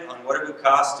estimate on what it would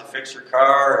cost to fix her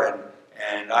car,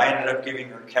 and I ended up giving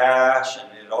her cash, and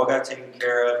it all got taken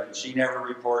care of, and she never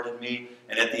reported me.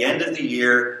 And at the end of the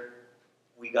year,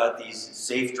 we got these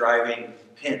safe driving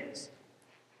pins.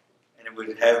 And it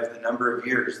would have the number of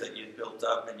years that you'd built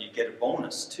up, and you'd get a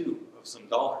bonus, too, of some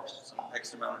dollars, some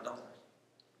extra amount of dollars.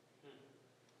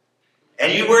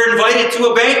 And you were invited to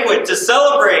a banquet to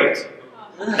celebrate.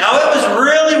 Now, it was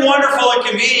really wonderful and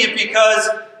convenient because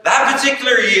that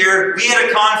particular year, we had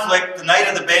a conflict the night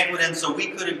of the banquet, and so we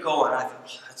couldn't go. And I thought,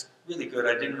 oh, that's really good.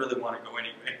 I didn't really want to go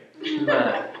anyway.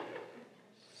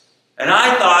 And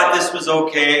I thought this was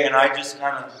okay, and I just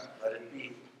kind of let it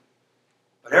be.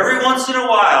 But every once in a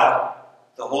while,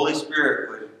 the Holy Spirit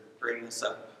would bring this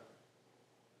up.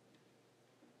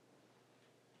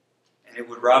 And it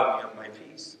would rob me of my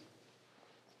peace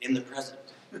in the present.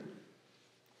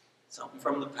 Something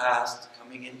from the past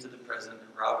coming into the present and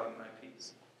robbing my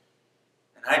peace.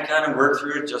 And I kind of worked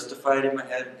through it, justified it in my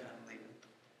head, and kind of leave it.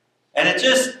 And it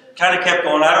just kind of kept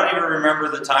going. I don't even remember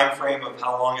the time frame of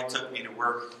how long it took me to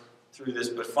work through this,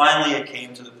 but finally it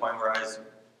came to the point where I was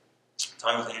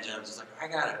talking with Angie, and I was just like, I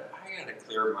gotta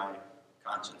clear my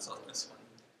conscience on this one.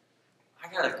 I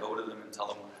gotta go to them and tell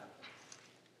them what happened.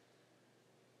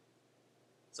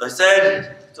 So I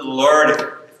said to the Lord,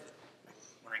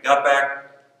 when I got back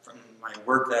from my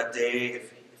work that day,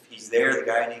 if he's there, the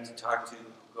guy I need to talk to,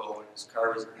 I'll go. And his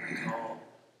car was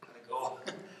gotta go.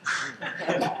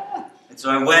 And so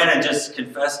I went and just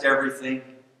confessed everything.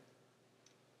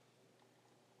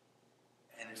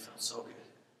 And it felt so good.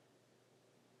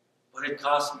 But it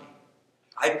cost me.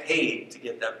 I paid to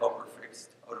get that bumper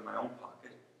fixed out of my own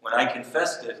pocket. When I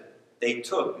confessed it, they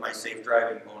took my safe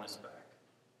driving bonus back.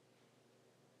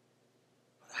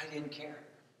 But I didn't care.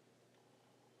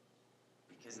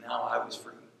 Because now I was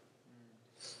free.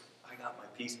 I got my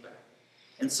peace back.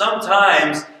 And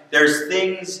sometimes there's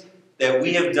things that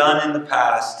we have done in the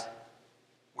past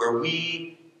where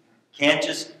we can't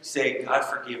just say, God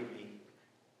forgive me.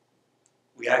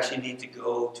 We actually need to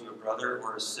go to a brother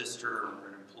or a sister or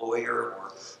an employer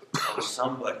or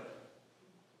somebody.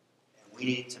 And we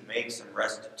need to make some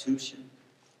restitution.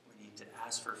 We need to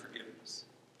ask for forgiveness.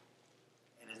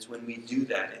 And it's when we do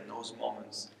that in those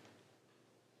moments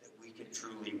that we can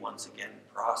truly once again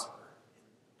prosper in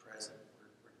the present.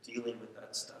 We're dealing with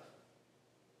that stuff.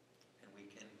 And we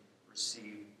can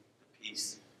receive the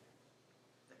peace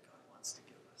that God wants to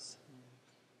give us.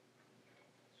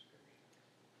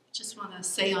 Just want to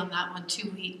say on that one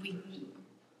too, we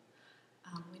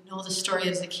know the story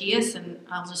of Zacchaeus, and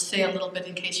I'll just say a little bit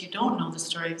in case you don't know the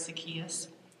story of Zacchaeus.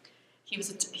 He was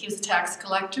a tax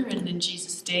collector, and in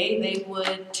Jesus' day, they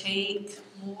would take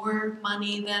more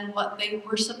money than what they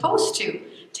were supposed to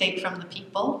take from the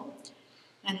people.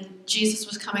 And Jesus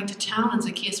was coming to town, and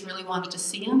Zacchaeus really wanted to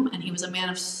see him, and he was a man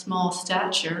of small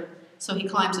stature, so he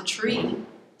climbs a tree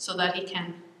so that he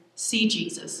can see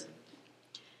Jesus.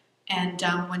 And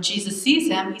when Jesus sees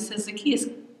him, he says, Zacchaeus,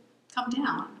 come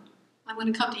down. I'm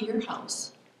going to come to your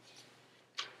house.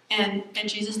 And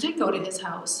Jesus did go to his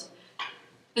house.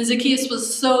 And Zacchaeus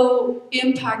was so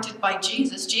impacted by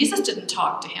Jesus. Jesus didn't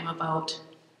talk to him about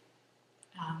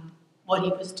what he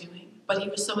was doing, but he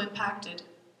was so impacted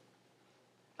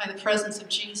by the presence of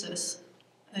Jesus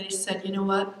that he said, you know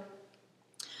what?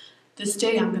 This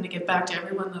day I'm going to give back to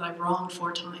everyone that I've wronged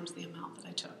 4 times the amount that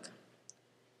I took.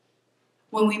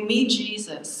 When we meet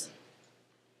Jesus,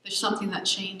 there's something that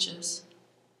changes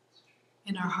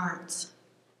in our hearts.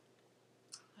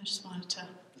 I just wanted to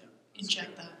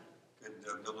inject that.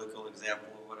 Good biblical example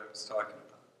of what I was talking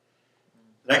about.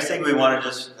 The next thing we want to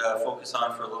just focus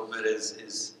on for a little bit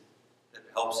is that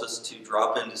helps us to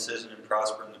drop indecision and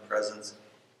prosper in the presence.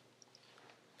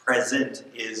 Present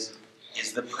is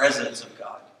the presence of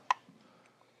God.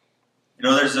 You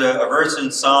know, there's a verse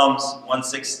in Psalms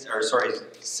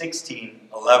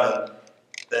 16:11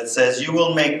 that says, "You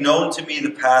will make known to me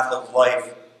the path of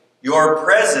life. Your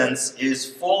presence is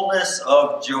fullness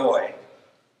of joy."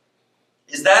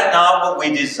 Is that not what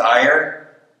we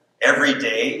desire every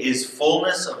day, is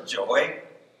fullness of joy?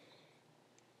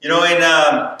 You know, in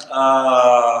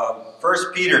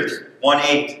 1 Peter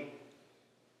 1:8,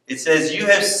 it says, you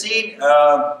have seen...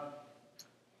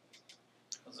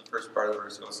 what's the first part of the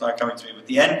verse? Oh, it's not coming to me. But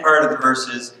the end part of the verse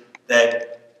is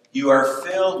that you are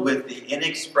filled with the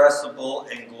inexpressible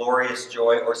and glorious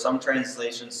joy, or some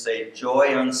translations say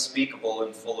joy unspeakable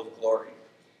and full of glory.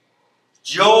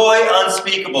 Joy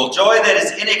unspeakable. Joy that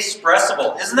is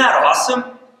inexpressible. Isn't that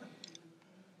awesome?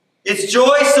 It's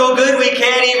joy so good we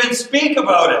can't even speak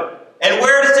about it. And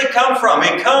where does it come from?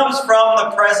 It comes from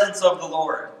the presence of the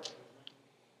Lord.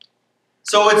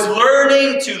 So it's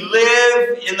learning to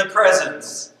live in the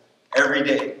presence every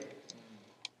day.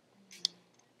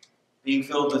 Being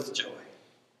filled with joy.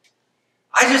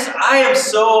 I am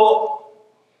so,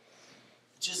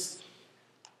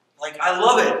 I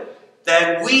love it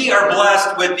that we are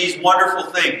blessed with these wonderful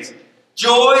things.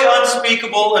 Joy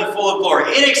unspeakable and full of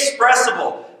glory.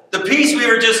 Inexpressible. The peace we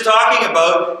were just talking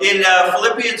about in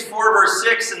Philippians 4 verse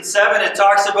 6 and 7, it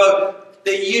talks about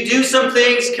that you do some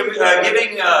things,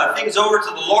 giving things over to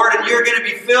the Lord, and you're going to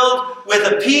be filled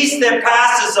with a peace that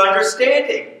passes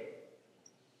understanding.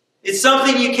 It's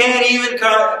something you can't even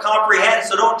comprehend,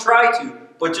 so don't try to,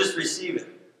 but just receive it.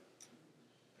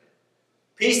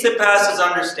 Peace that passes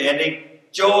understanding,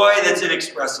 joy that's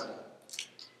inexpressible.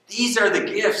 These are the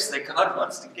gifts that God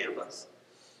wants to give us.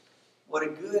 What a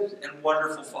good and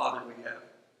wonderful Father we have.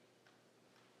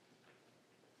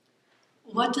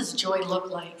 What does joy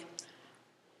look like?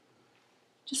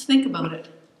 Just think about it.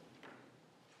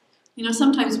 You know,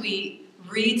 sometimes we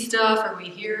read stuff or we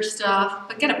hear stuff,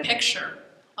 but get a picture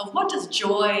of what does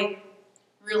joy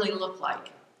really look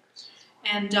like.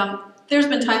 And there's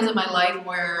been times in my life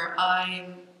where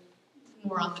I'm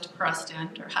more on the depressed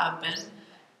end, or have been,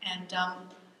 and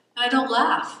I don't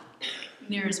laugh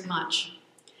near as much.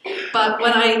 But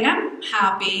when I am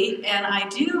happy and I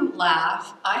do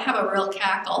laugh, I have a real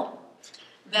cackle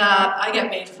that I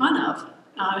get made fun of.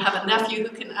 I have a nephew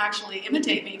who can actually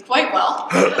imitate me quite well,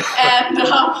 and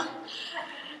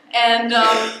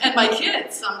my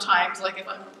kids sometimes, like if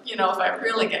I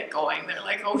really get going, they're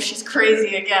like, "Oh, she's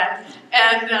crazy again,"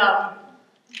 and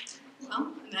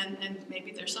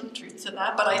maybe there's some truth to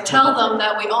that. But I tell them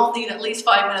that we all need at least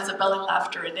 5 minutes of belly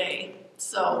laughter a day.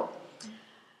 So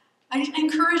I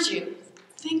encourage you,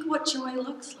 think what joy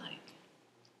looks like.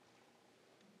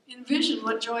 Envision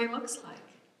what joy looks like.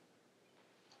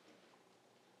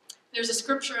 There's a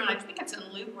scripture, and I think it's in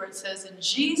Luke, where it says, and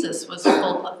Jesus was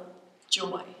full of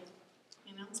joy.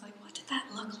 You know, it's like, what did that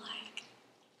look like?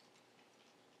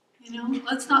 You know,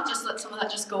 let's not just let some of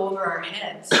that just go over our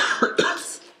heads.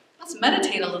 Let's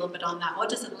meditate a little bit on that. What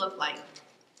does it look like?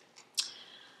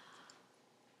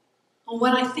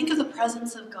 When I think of the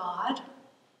presence of God,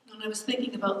 when I was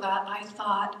thinking about that, I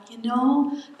thought, you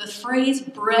know, the phrase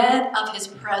bread of his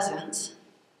presence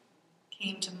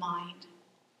came to mind.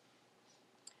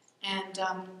 And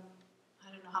I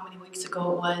don't know how many weeks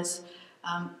ago it was,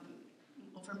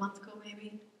 over a month ago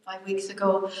maybe, 5 weeks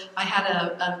ago, I had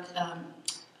a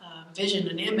vision,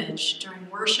 an image during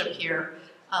worship here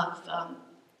of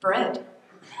bread.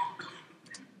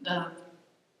 I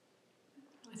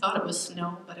thought it was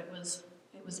snow, but it was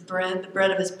bread, the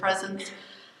bread of his presence.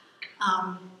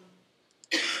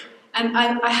 And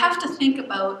I have to think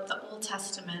about the Old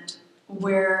Testament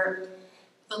where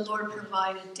the Lord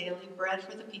provided daily bread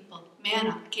for the people.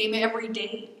 Manna came every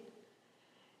day.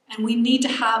 And we need to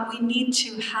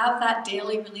have that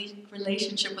daily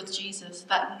relationship with Jesus,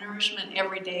 that nourishment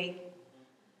every day.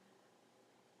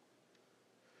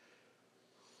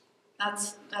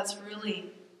 That's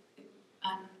really.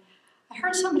 I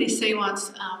heard somebody say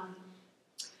once,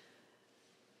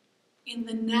 in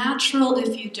the natural,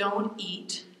 if you don't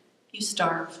eat, you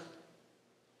starve.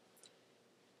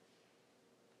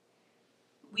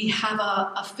 We have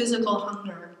a physical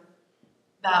hunger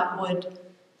that would,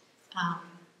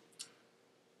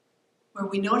 where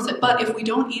we notice it. But if we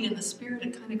don't eat in the spirit,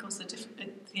 it kind of goes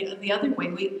the other way.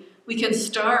 We can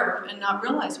starve and not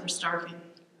realize we're starving.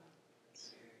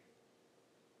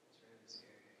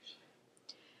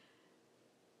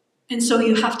 And so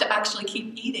you have to actually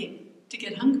keep eating to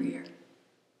get hungrier.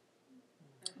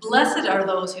 Blessed are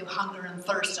those who hunger and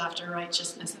thirst after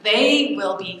righteousness. They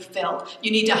will be filled.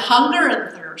 You need to hunger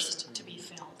and thirst to be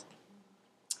filled.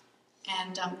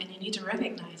 And you need to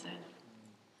recognize it.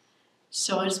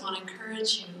 So I just want to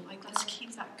encourage you, let's keep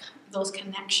those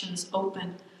connections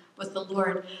open with the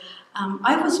Lord.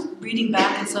 I was reading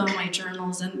back in some of my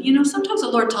journals, and sometimes the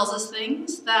Lord tells us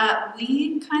things that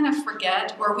we kind of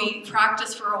forget, or we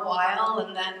practice for a while,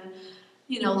 and then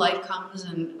life comes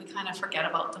and we kind of forget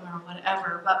about them or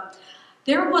whatever. But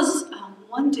there was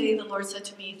one day the Lord said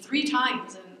to me 3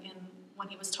 times when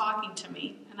he was talking to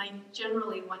me, and I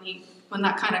generally, when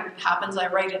that kind of happens, I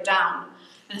write it down,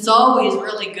 and it's always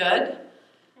really good.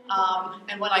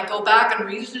 And when I go back and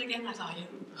read it again, I thought,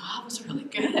 that was really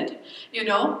good,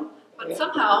 But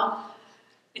somehow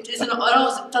it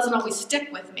doesn't always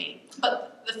stick with me.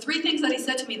 But the 3 things that he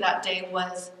said to me that day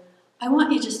was, I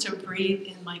want you just to breathe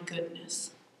in my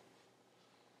goodness.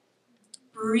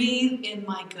 Breathe in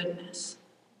my goodness.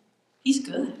 He's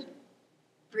good.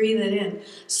 Breathe it in.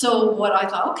 So what I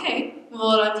thought, okay, well,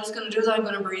 what I'm just going to do is I'm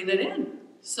going to breathe it in.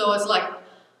 So it's like,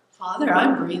 Father,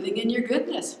 I'm breathing in your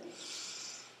goodness.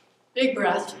 Big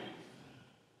breath.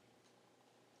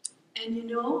 And you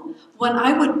know, when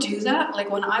I would do that, like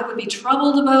when I would be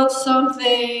troubled about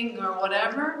something or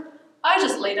whatever, I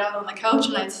just lay down on the couch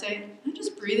and I'd say, I'm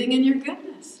just breathing in your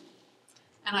goodness.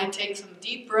 And I'd take some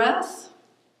deep breaths,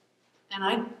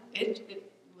 and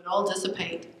it would all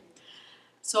dissipate.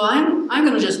 So I'm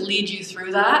going to just lead you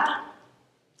through that.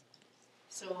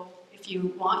 So if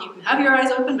you want, you can have your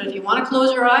eyes open, but if you want to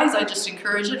close your eyes, I just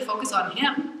encourage it, focus on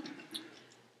Him.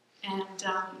 And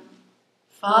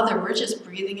Father, we're just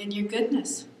breathing in your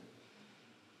goodness.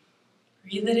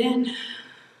 Breathe it in.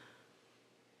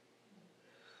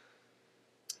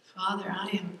 Father, I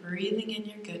am breathing in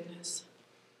your goodness.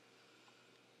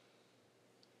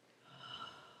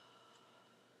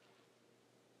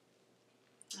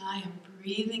 I am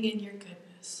breathing in your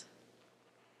goodness.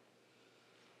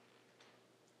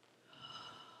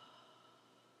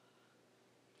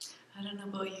 I don't know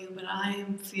about you, but I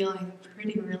am feeling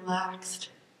pretty relaxed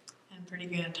and pretty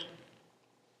good.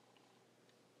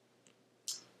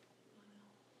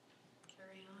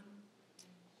 Carry on.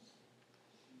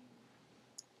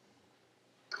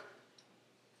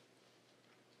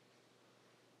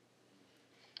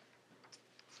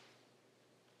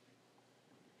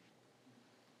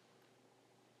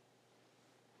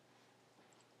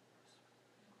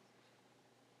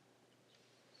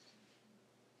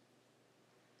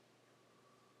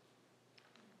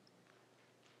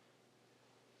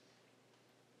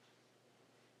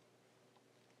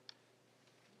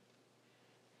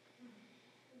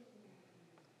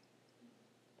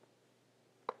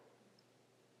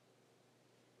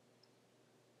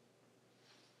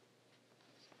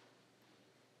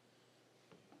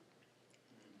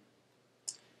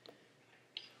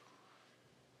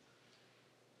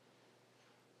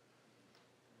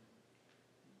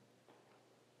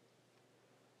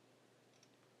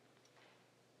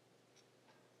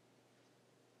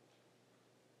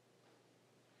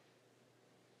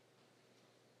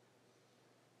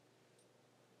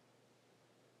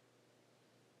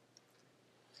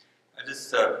 I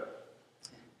just trying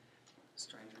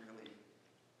to really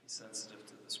be sensitive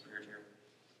to the Spirit here.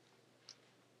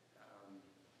 I'm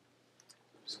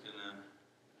just gonna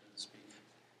speak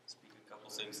a couple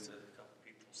things to a couple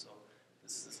people. So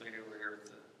this lady over here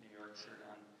with the New York shirt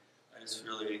on, I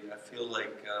feel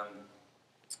like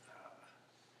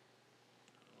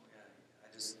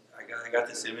I got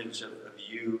this image of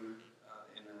you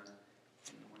in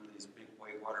one of these big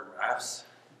whitewater rafts,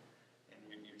 and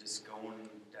you're just going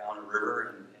down a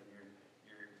river, and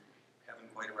you're having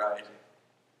quite a ride.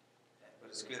 But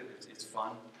it's good. It's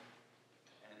fun,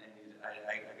 and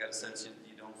I got a sense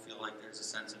you don't feel like there's a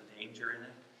sense of danger in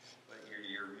it, but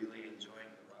you're really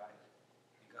enjoying the ride.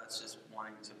 And God's just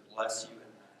wanting to bless you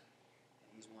in that,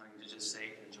 and He's wanting to just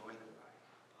say, enjoy the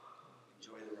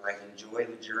ride, enjoy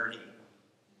the journey.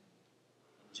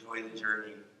 Enjoy the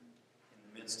journey in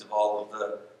the midst of all of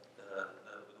the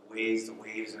waves. The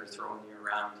waves are throwing you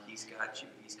around. He's got you.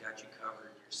 He's got you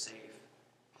covered. You're safe.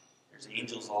 There's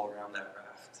angels all around that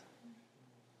raft.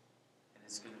 And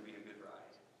it's going to be a good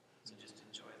ride. So just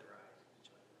enjoy the ride.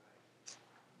 Enjoy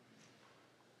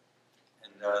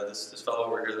the ride. And this fellow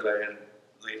over here that I had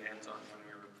laid hands on when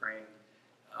we were praying,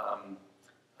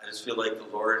 I just feel like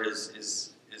the Lord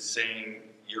is saying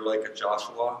you're like a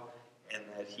Joshua, and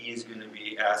that He is going to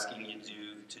be asking you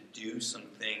to do some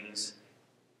things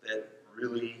that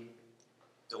really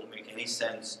don't make any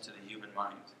sense to the human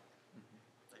mind.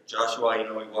 Like Joshua, he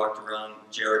walked around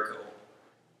Jericho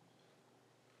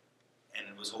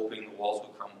and was hoping the walls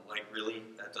would crumble. Like, really?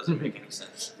 That doesn't make any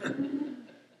sense. And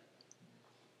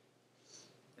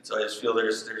so I just feel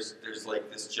there's like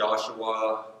this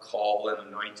Joshua call and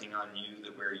anointing on you,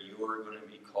 that where you are going to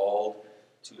be called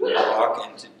to walk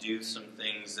and to do some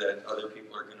things that other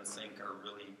people are going to think are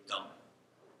really dumb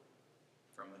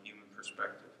from a human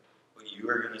perspective. But you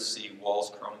are going to see walls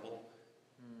crumble.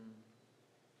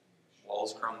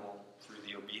 Walls crumble through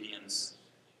the obedience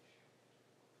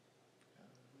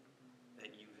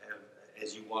that you have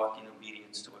as you walk in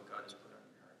obedience to what God has put on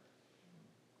your heart.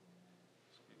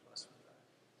 So be blessed with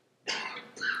that.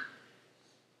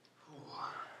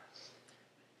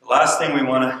 The last thing we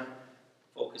want to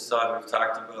focus on, we've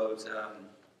talked about,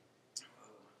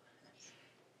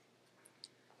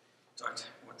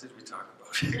 what did we talk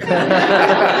about?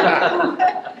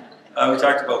 We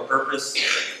talked about purpose,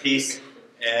 peace,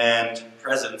 and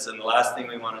presence, and the last thing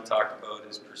we want to talk about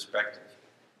is perspective.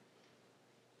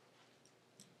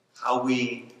 How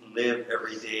we live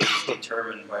every day is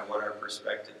determined by what our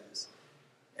perspective is.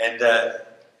 And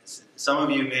some of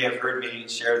you may have heard me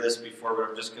share this before, but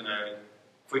I'm just going to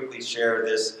quickly share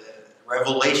this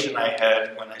revelation I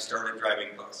had when I started driving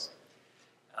bus.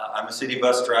 I'm a city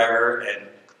bus driver, and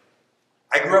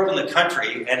I grew up in the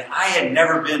country, and I had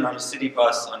never been on a city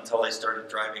bus until I started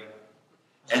driving.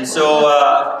 And so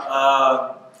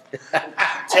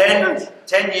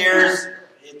 10 years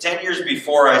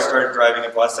before I started driving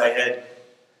a bus,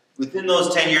 within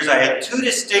those 10 years, I had two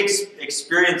distinct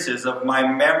experiences of my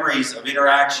memories of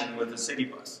interaction with a city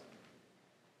bus.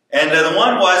 And the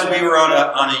one was we were on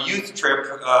a youth trip.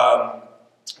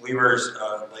 We were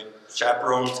like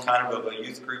chaperones kind of a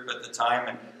youth group at the time,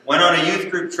 and went on a youth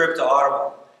group trip to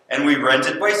Ottawa. And we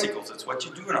rented bicycles. It's what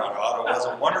you do in Ottawa. Ottawa is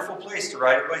a wonderful place to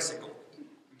ride a bicycle.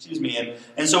 Excuse me.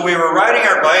 And so we were riding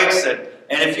our bikes, and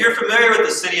if you're familiar with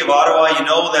the city of Ottawa, you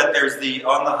know that there's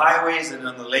on the highways and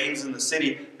on the lanes in the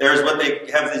city, there's what they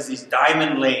have is these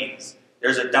diamond lanes.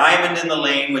 There's a diamond in the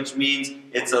lane, which means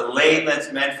it's a lane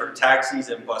that's meant for taxis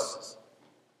and buses,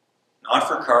 not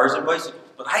for cars and bicycles.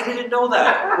 But I didn't know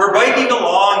that. We're biking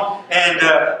along, and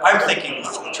I'm thinking,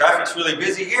 oh, the traffic's really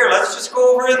busy here. Let's just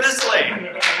go over in this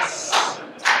lane.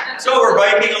 So we're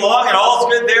biking along, and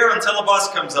all's good there until a bus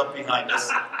comes up behind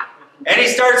us. And he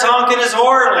starts honking his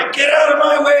horn, like, get out of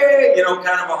my way,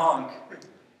 kind of a honk.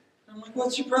 I'm like,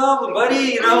 what's your problem,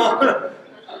 buddy,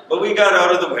 But we got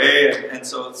out of the way, and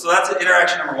so that's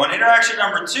interaction number one. Interaction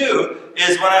number two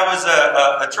is when I was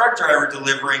a truck driver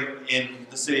delivering in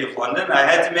the city of London. I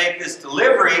had to make this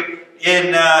delivery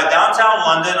in downtown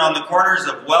London on the corners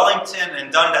of Wellington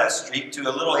and Dundas Street to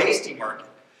a little hasty market.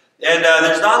 And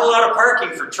there's not a lot of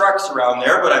parking for trucks around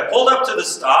there, but I pulled up to the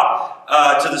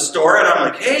to the store, and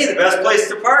I'm like, hey, the best place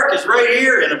to park is right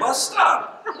here in a bus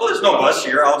stop. Well, there's no bus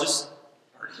here, I'll just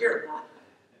park here.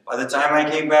 By the time I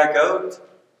came back out,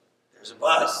 there's a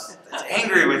bus that's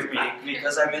angry with me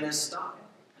because I'm in his stop.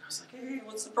 And I was like, hey,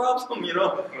 what's the problem,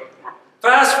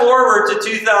 Fast forward to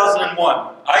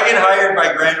 2001. I get hired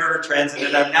by Grand River Transit,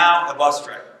 and I'm now a bus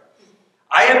driver.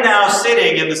 I am now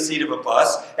sitting in the seat of a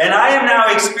bus, and I am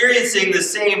now experiencing the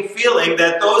same feeling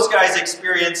that those guys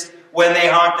experienced when they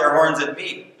honked their horns at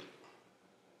me.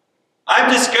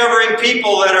 I'm discovering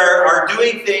people that are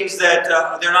doing things that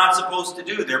they're not supposed to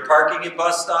do. They're parking in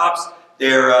bus stops.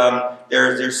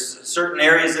 There's certain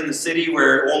areas in the city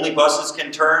where only buses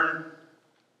can turn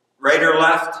right or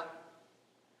left.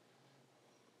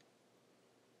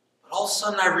 But all of a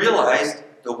sudden I realized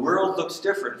the world looks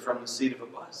different from the seat of a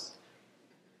bus.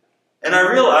 And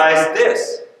I realized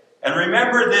this, and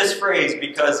remember this phrase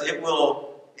because it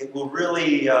will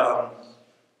really, it'll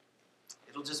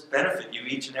just benefit you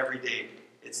each and every day.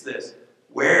 It's this: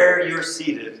 where you're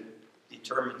seated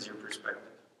determines your perspective.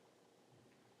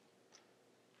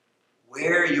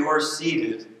 Where you're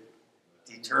seated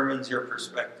determines your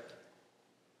perspective.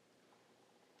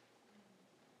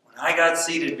 When I got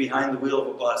seated behind the wheel of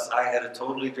a bus, I had a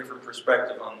totally different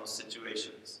perspective on those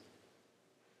situations.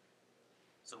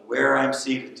 So where I'm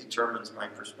seated determines my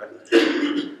perspective.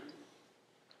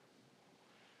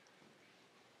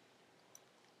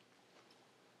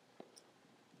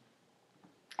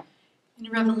 In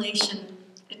Revelation,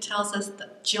 it tells us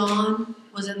that John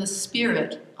was in the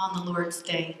Spirit on the Lord's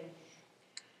day.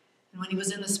 And when he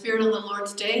was in the Spirit on the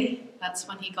Lord's day, that's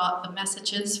when he got the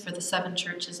messages for the 7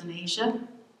 churches in Asia.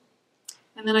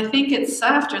 And then I think it's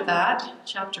after that,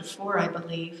 chapter 4, I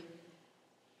believe,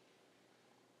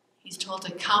 he's told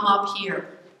to come up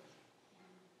here.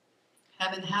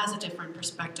 Heaven has a different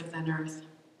perspective than earth.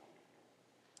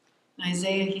 In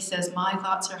Isaiah, he says, my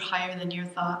thoughts are higher than your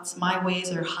thoughts. My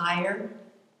ways are higher.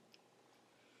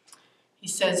 He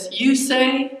says, you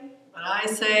say, but I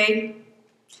say.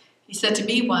 He said to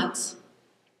me once,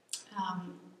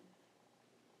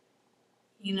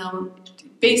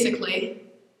 basically,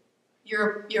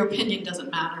 your opinion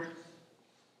doesn't matter.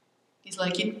 He's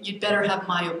like, you'd better have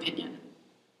my opinion.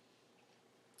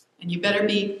 And you better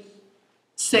be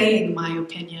saying my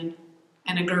opinion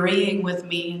and agreeing with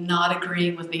me and not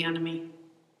agreeing with the enemy.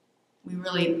 We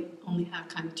really only have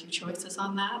kind of 2 choices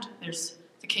on that. There's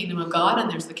the kingdom of God and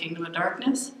there's the kingdom of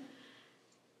darkness.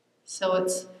 So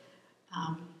it's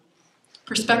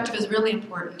perspective is really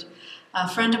important. A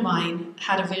friend of mine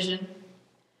had a vision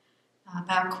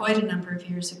back quite a number of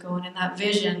years ago, and in that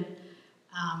vision,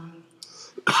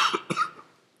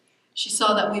 she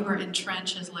saw that we were in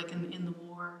trenches, like in the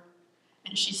war,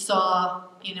 and she saw,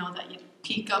 that you'd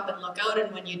peek up and look out,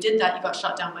 and when you did that, you got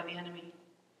shot down by the enemy.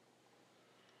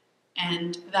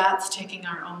 And that's taking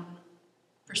our own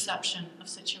perception of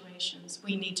situations.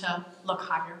 We need to look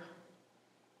higher.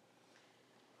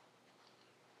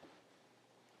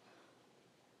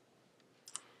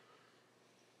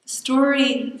 The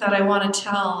story that I want to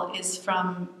tell is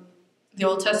from the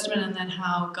Old Testament and then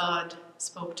how God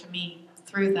spoke to me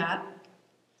through that.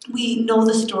 We know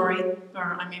the story,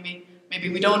 or maybe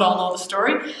we don't all know the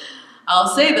story. I'll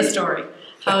say the story.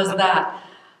 How's that?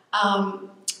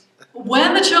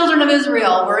 When the children of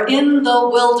Israel were in the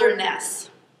wilderness,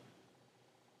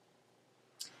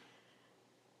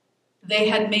 they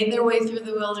had made their way through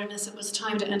the wilderness. It was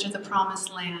time to enter the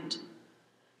promised land.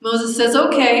 Moses says,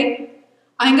 okay,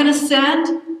 I'm going to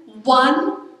send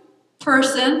one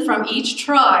person from each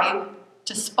tribe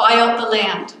to spy out the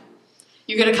land.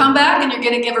 You're going to come back and you're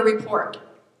going to give a report.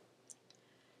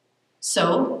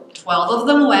 So 12 of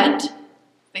them went.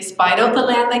 They spied out the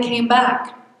land. They came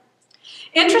back.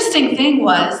 Interesting thing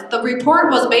was, the report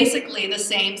was basically the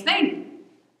same thing.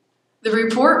 The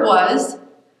report was,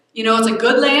 it's a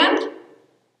good land,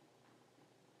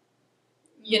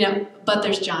 but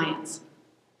there's giants.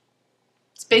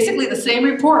 It's basically the same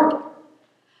report.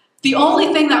 The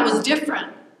only thing that was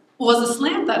different was the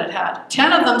slant that it had.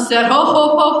 10 of them said, ho,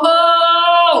 ho, ho,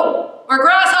 ho, we're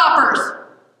grasshoppers.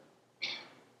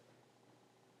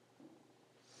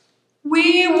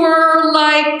 We were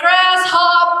like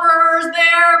grasshoppers,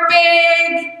 they're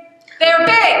big, they're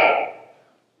big.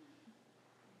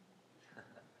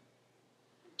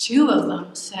 2 of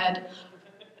them said,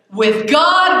 with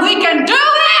God we can do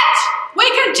it! We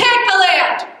can take the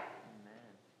land!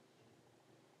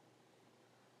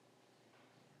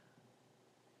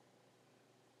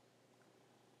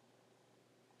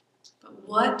 But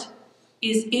what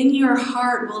is in your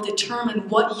heart will determine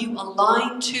what you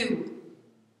align to.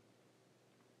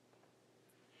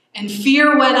 And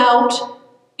fear went out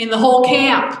in the whole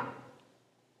camp.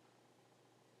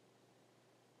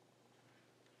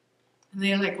 And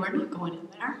they're like, we're not going in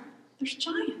there. There's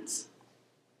giants.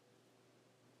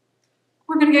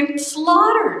 We're going to get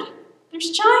slaughtered. There's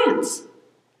giants.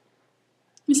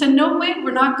 He said, no way,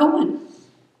 we're not going.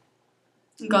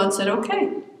 And God said,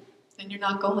 okay, then you're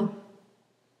not going.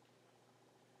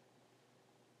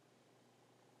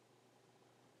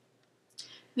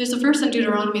 There's a verse in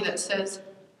Deuteronomy that says,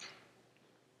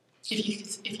 if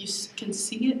you can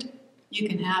see it, you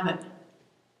can have it.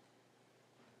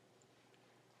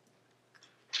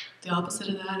 The opposite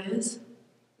of that is,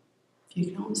 if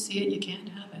you don't see it, you can't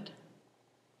have it.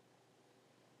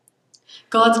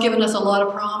 God's given us a lot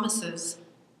of promises,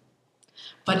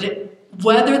 but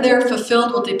whether they're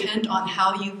fulfilled will depend on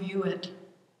how you view it.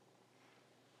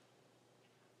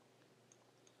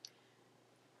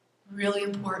 Really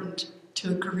important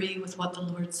to agree with what the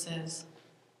Lord says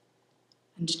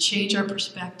and to change our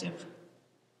perspective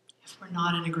if we're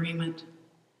not in agreement.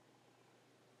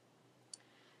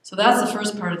 So that's the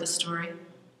first part of the story.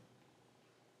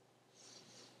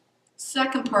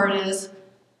 Second part is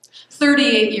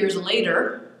 38 years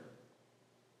later,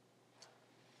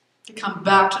 to come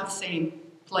back to the same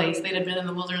place. They'd have been in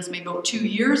the wilderness maybe about 2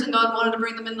 years and God wanted to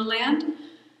bring them in the land.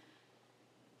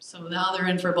 So now they're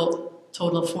in for about a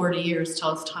total of 40 years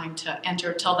till it's time to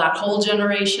enter, till that whole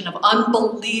generation of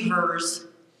unbelievers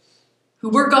who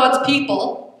were God's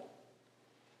people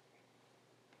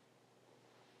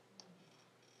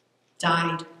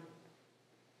died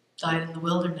in the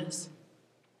wilderness.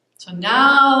 So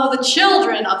now the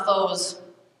children of those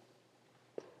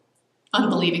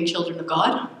unbelieving children of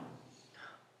God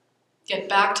get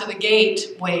back to the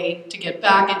gateway to get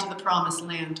back into the promised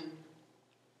land.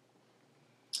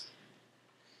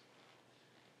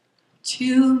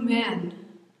 2 men.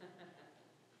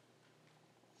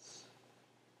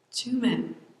 2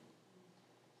 men.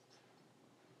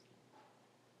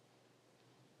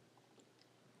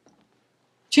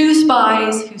 Two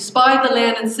spies who spied the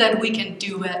land and said, we can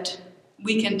do it.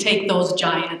 We can take those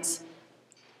giants.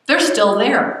 They're still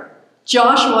there.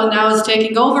 Joshua now is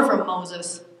taking over from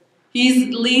Moses.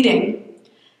 He's leading.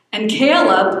 And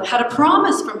Caleb had a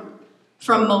promise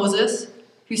from Moses,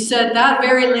 who said, that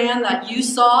very land that you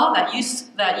saw, that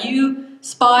you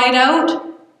spied out,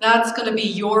 that's going to be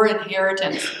your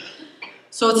inheritance.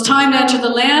 So it's time to enter the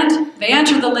land. They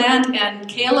enter the land, and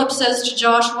Caleb says to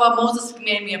Joshua, Moses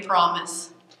made me a promise.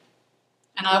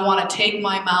 And I want to take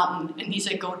my mountain. And he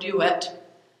said, go do it.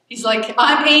 He's like,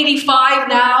 I'm 85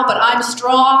 now, but I'm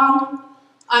strong.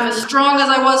 I'm as strong as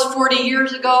I was 40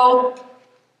 years ago.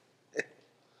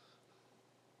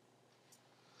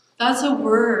 That's a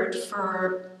word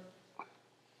for,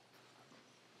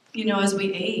 as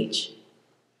we age.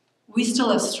 We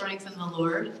still have strength in the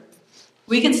Lord.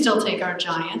 We can still take our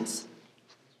giants.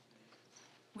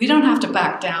 We don't have to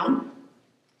back down.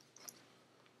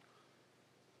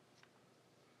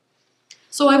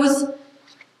 So I was,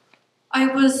 I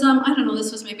don't know,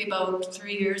 this was maybe about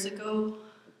 3 years ago.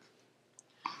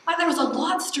 There was a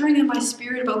lot stirring in my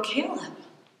spirit about Caleb.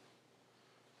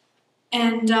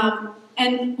 And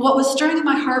what was stirring in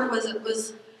my heart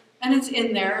was, and it's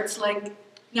in there, it's like,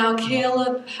 now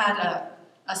Caleb had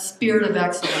a spirit of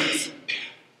excellence.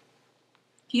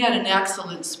 He had an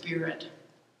excellent spirit.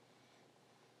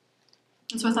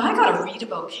 And so I thought, I gotta read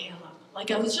about Caleb. Like,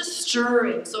 I was just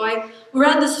stirring. So I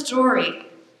read the story,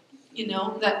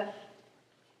 that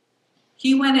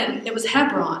he went in. It was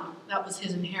Hebron. That was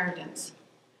his inheritance.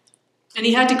 And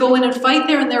he had to go in and fight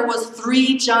there, and there was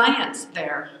 3 giants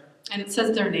there. And it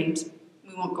says their names.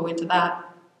 We won't go into that.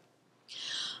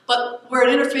 But where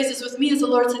it interfaces with me is the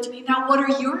Lord said to me, now what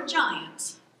are your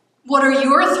giants? What are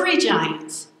your 3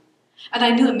 giants? And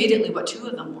I knew immediately what 2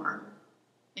 of them were.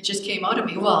 It just came out of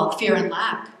me. Well, fear and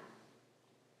lack.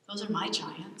 Those are my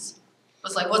giants. I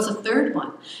was like, what's the 3rd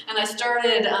one? And I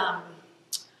started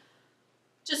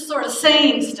just sort of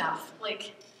saying stuff.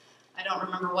 Like, I don't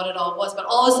remember what it all was, but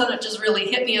all of a sudden it just really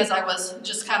hit me as I was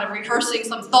just kind of rehearsing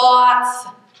some thoughts.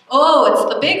 Oh,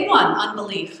 it's the big one,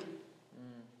 unbelief.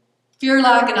 Fear,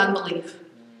 lack, and unbelief.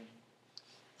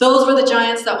 Those were the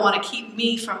giants that want to keep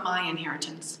me from my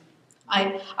inheritance.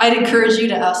 I'd encourage you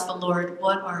to ask the Lord,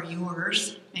 what are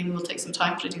yours? Maybe we'll take some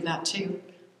time to do that too.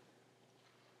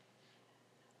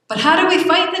 But how do we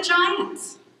fight the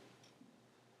giants?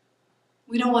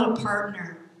 We don't want to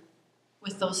partner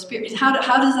with those spirits. How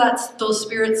does those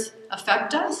spirits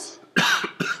affect us?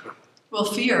 Well,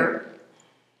 fear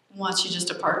wants you just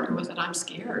to partner with it. I'm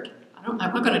scared. I'm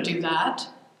not going to do that.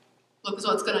 Look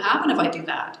what's going to happen if I do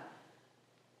that.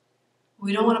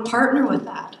 We don't want to partner with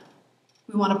that.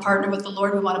 We want to partner with the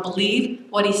Lord. We want to believe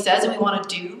what He says, and we want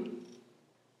to do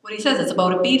what He says. It's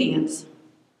about obedience.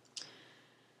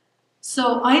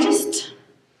 So I'm just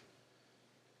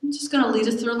going to lead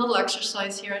us through a little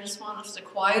exercise here. I just want us to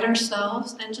quiet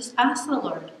ourselves and just ask the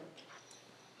Lord,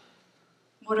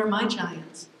 what are my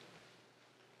giants?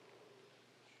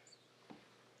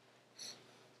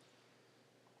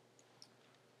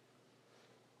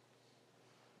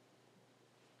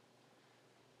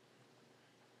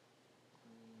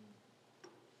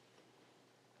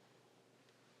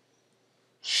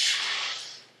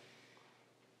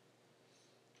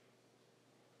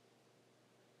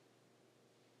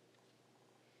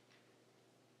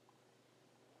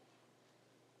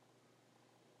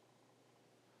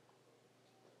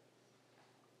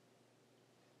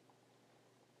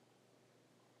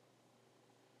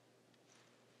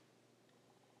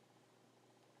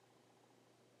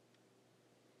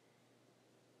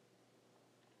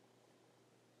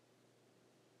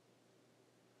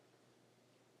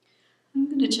 I'm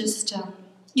going to just,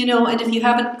 and if you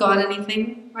haven't got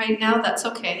anything right now, that's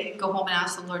okay. You can go home and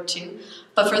ask the Lord too.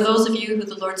 But for those of you who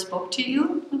the Lord spoke to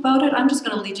you about it, I'm just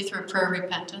going to lead you through a prayer of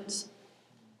repentance.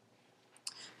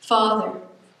 Father,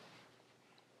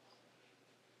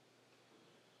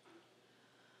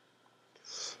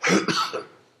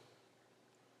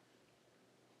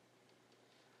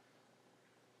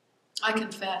 I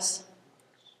confess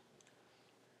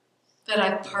that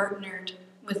I've partnered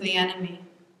with the enemy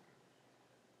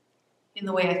in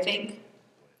the way I think.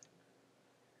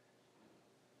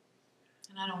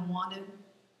 And I don't want to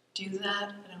do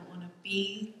that. I don't want to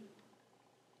be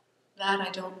that.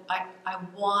 I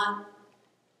want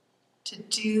to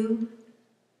do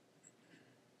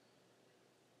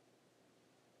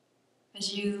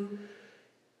as you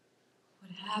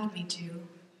would have me do.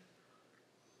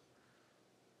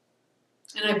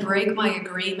 And I break my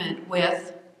agreement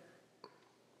with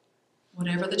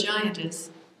whatever the giant is.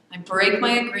 I break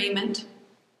my agreement.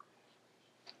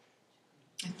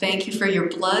 I thank you for your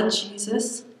blood,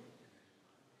 Jesus.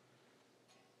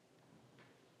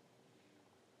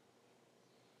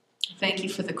 I thank you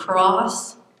for the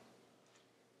cross.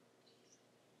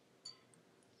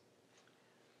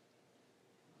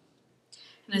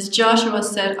 And as Joshua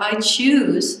said, I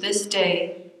choose this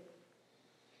day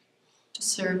to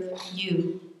serve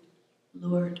you,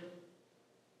 Lord.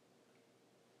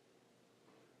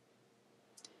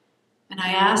 And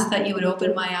I ask that you would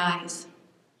open my eyes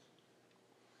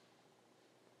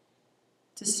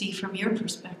to see from your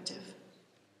perspective.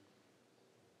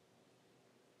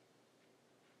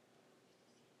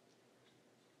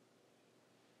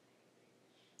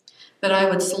 That I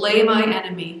would slay my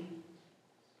enemy.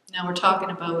 Now we're talking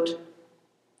about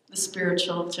the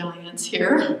spiritual giants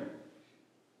here.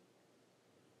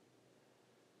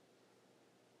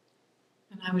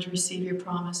 And I would receive your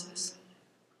promises.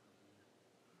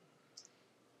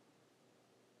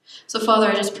 So Father,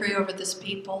 I just pray over this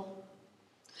people.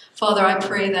 Father, I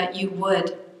pray that you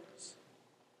would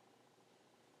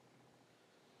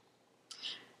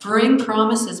Bring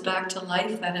promises back to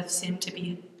life that have seemed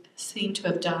to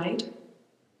have died.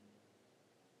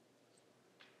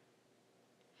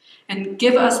 And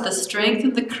give us the strength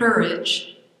and the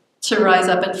courage to rise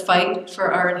up and fight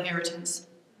for our inheritance.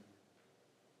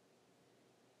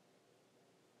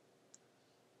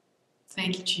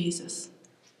 Thank you, Jesus.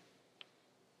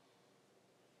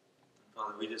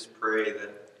 Father, we just pray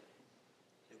that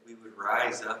we would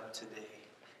rise up today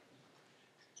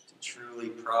to truly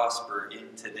prosper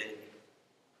in today.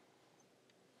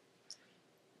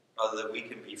 Father, that we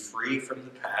can be free from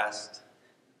the past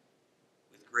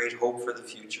with great hope for the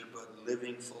future, but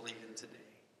living fully in today.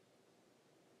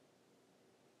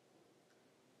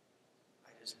 I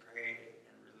just pray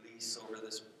and release over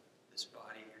this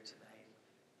body here tonight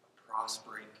a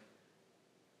prospering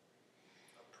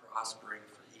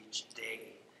for each day,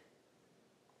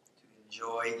 to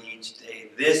enjoy each day.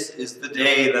 This is the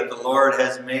day that the Lord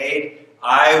has made.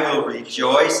 I will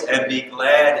rejoice and be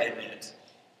glad in it.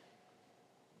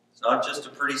 It's not just a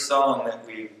pretty song that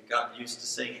we've gotten used to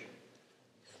singing,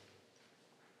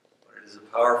 but it is a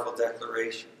powerful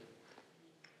declaration.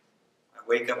 I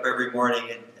wake up every morning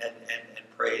and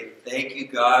pray, thank you,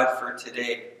 God, for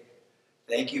today.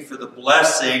 Thank you for the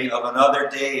blessing of another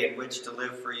day in which to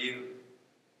live for you.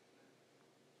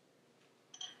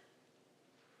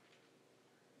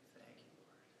 Thank you,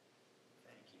 Lord.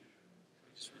 Thank you.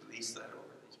 We just release that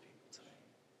over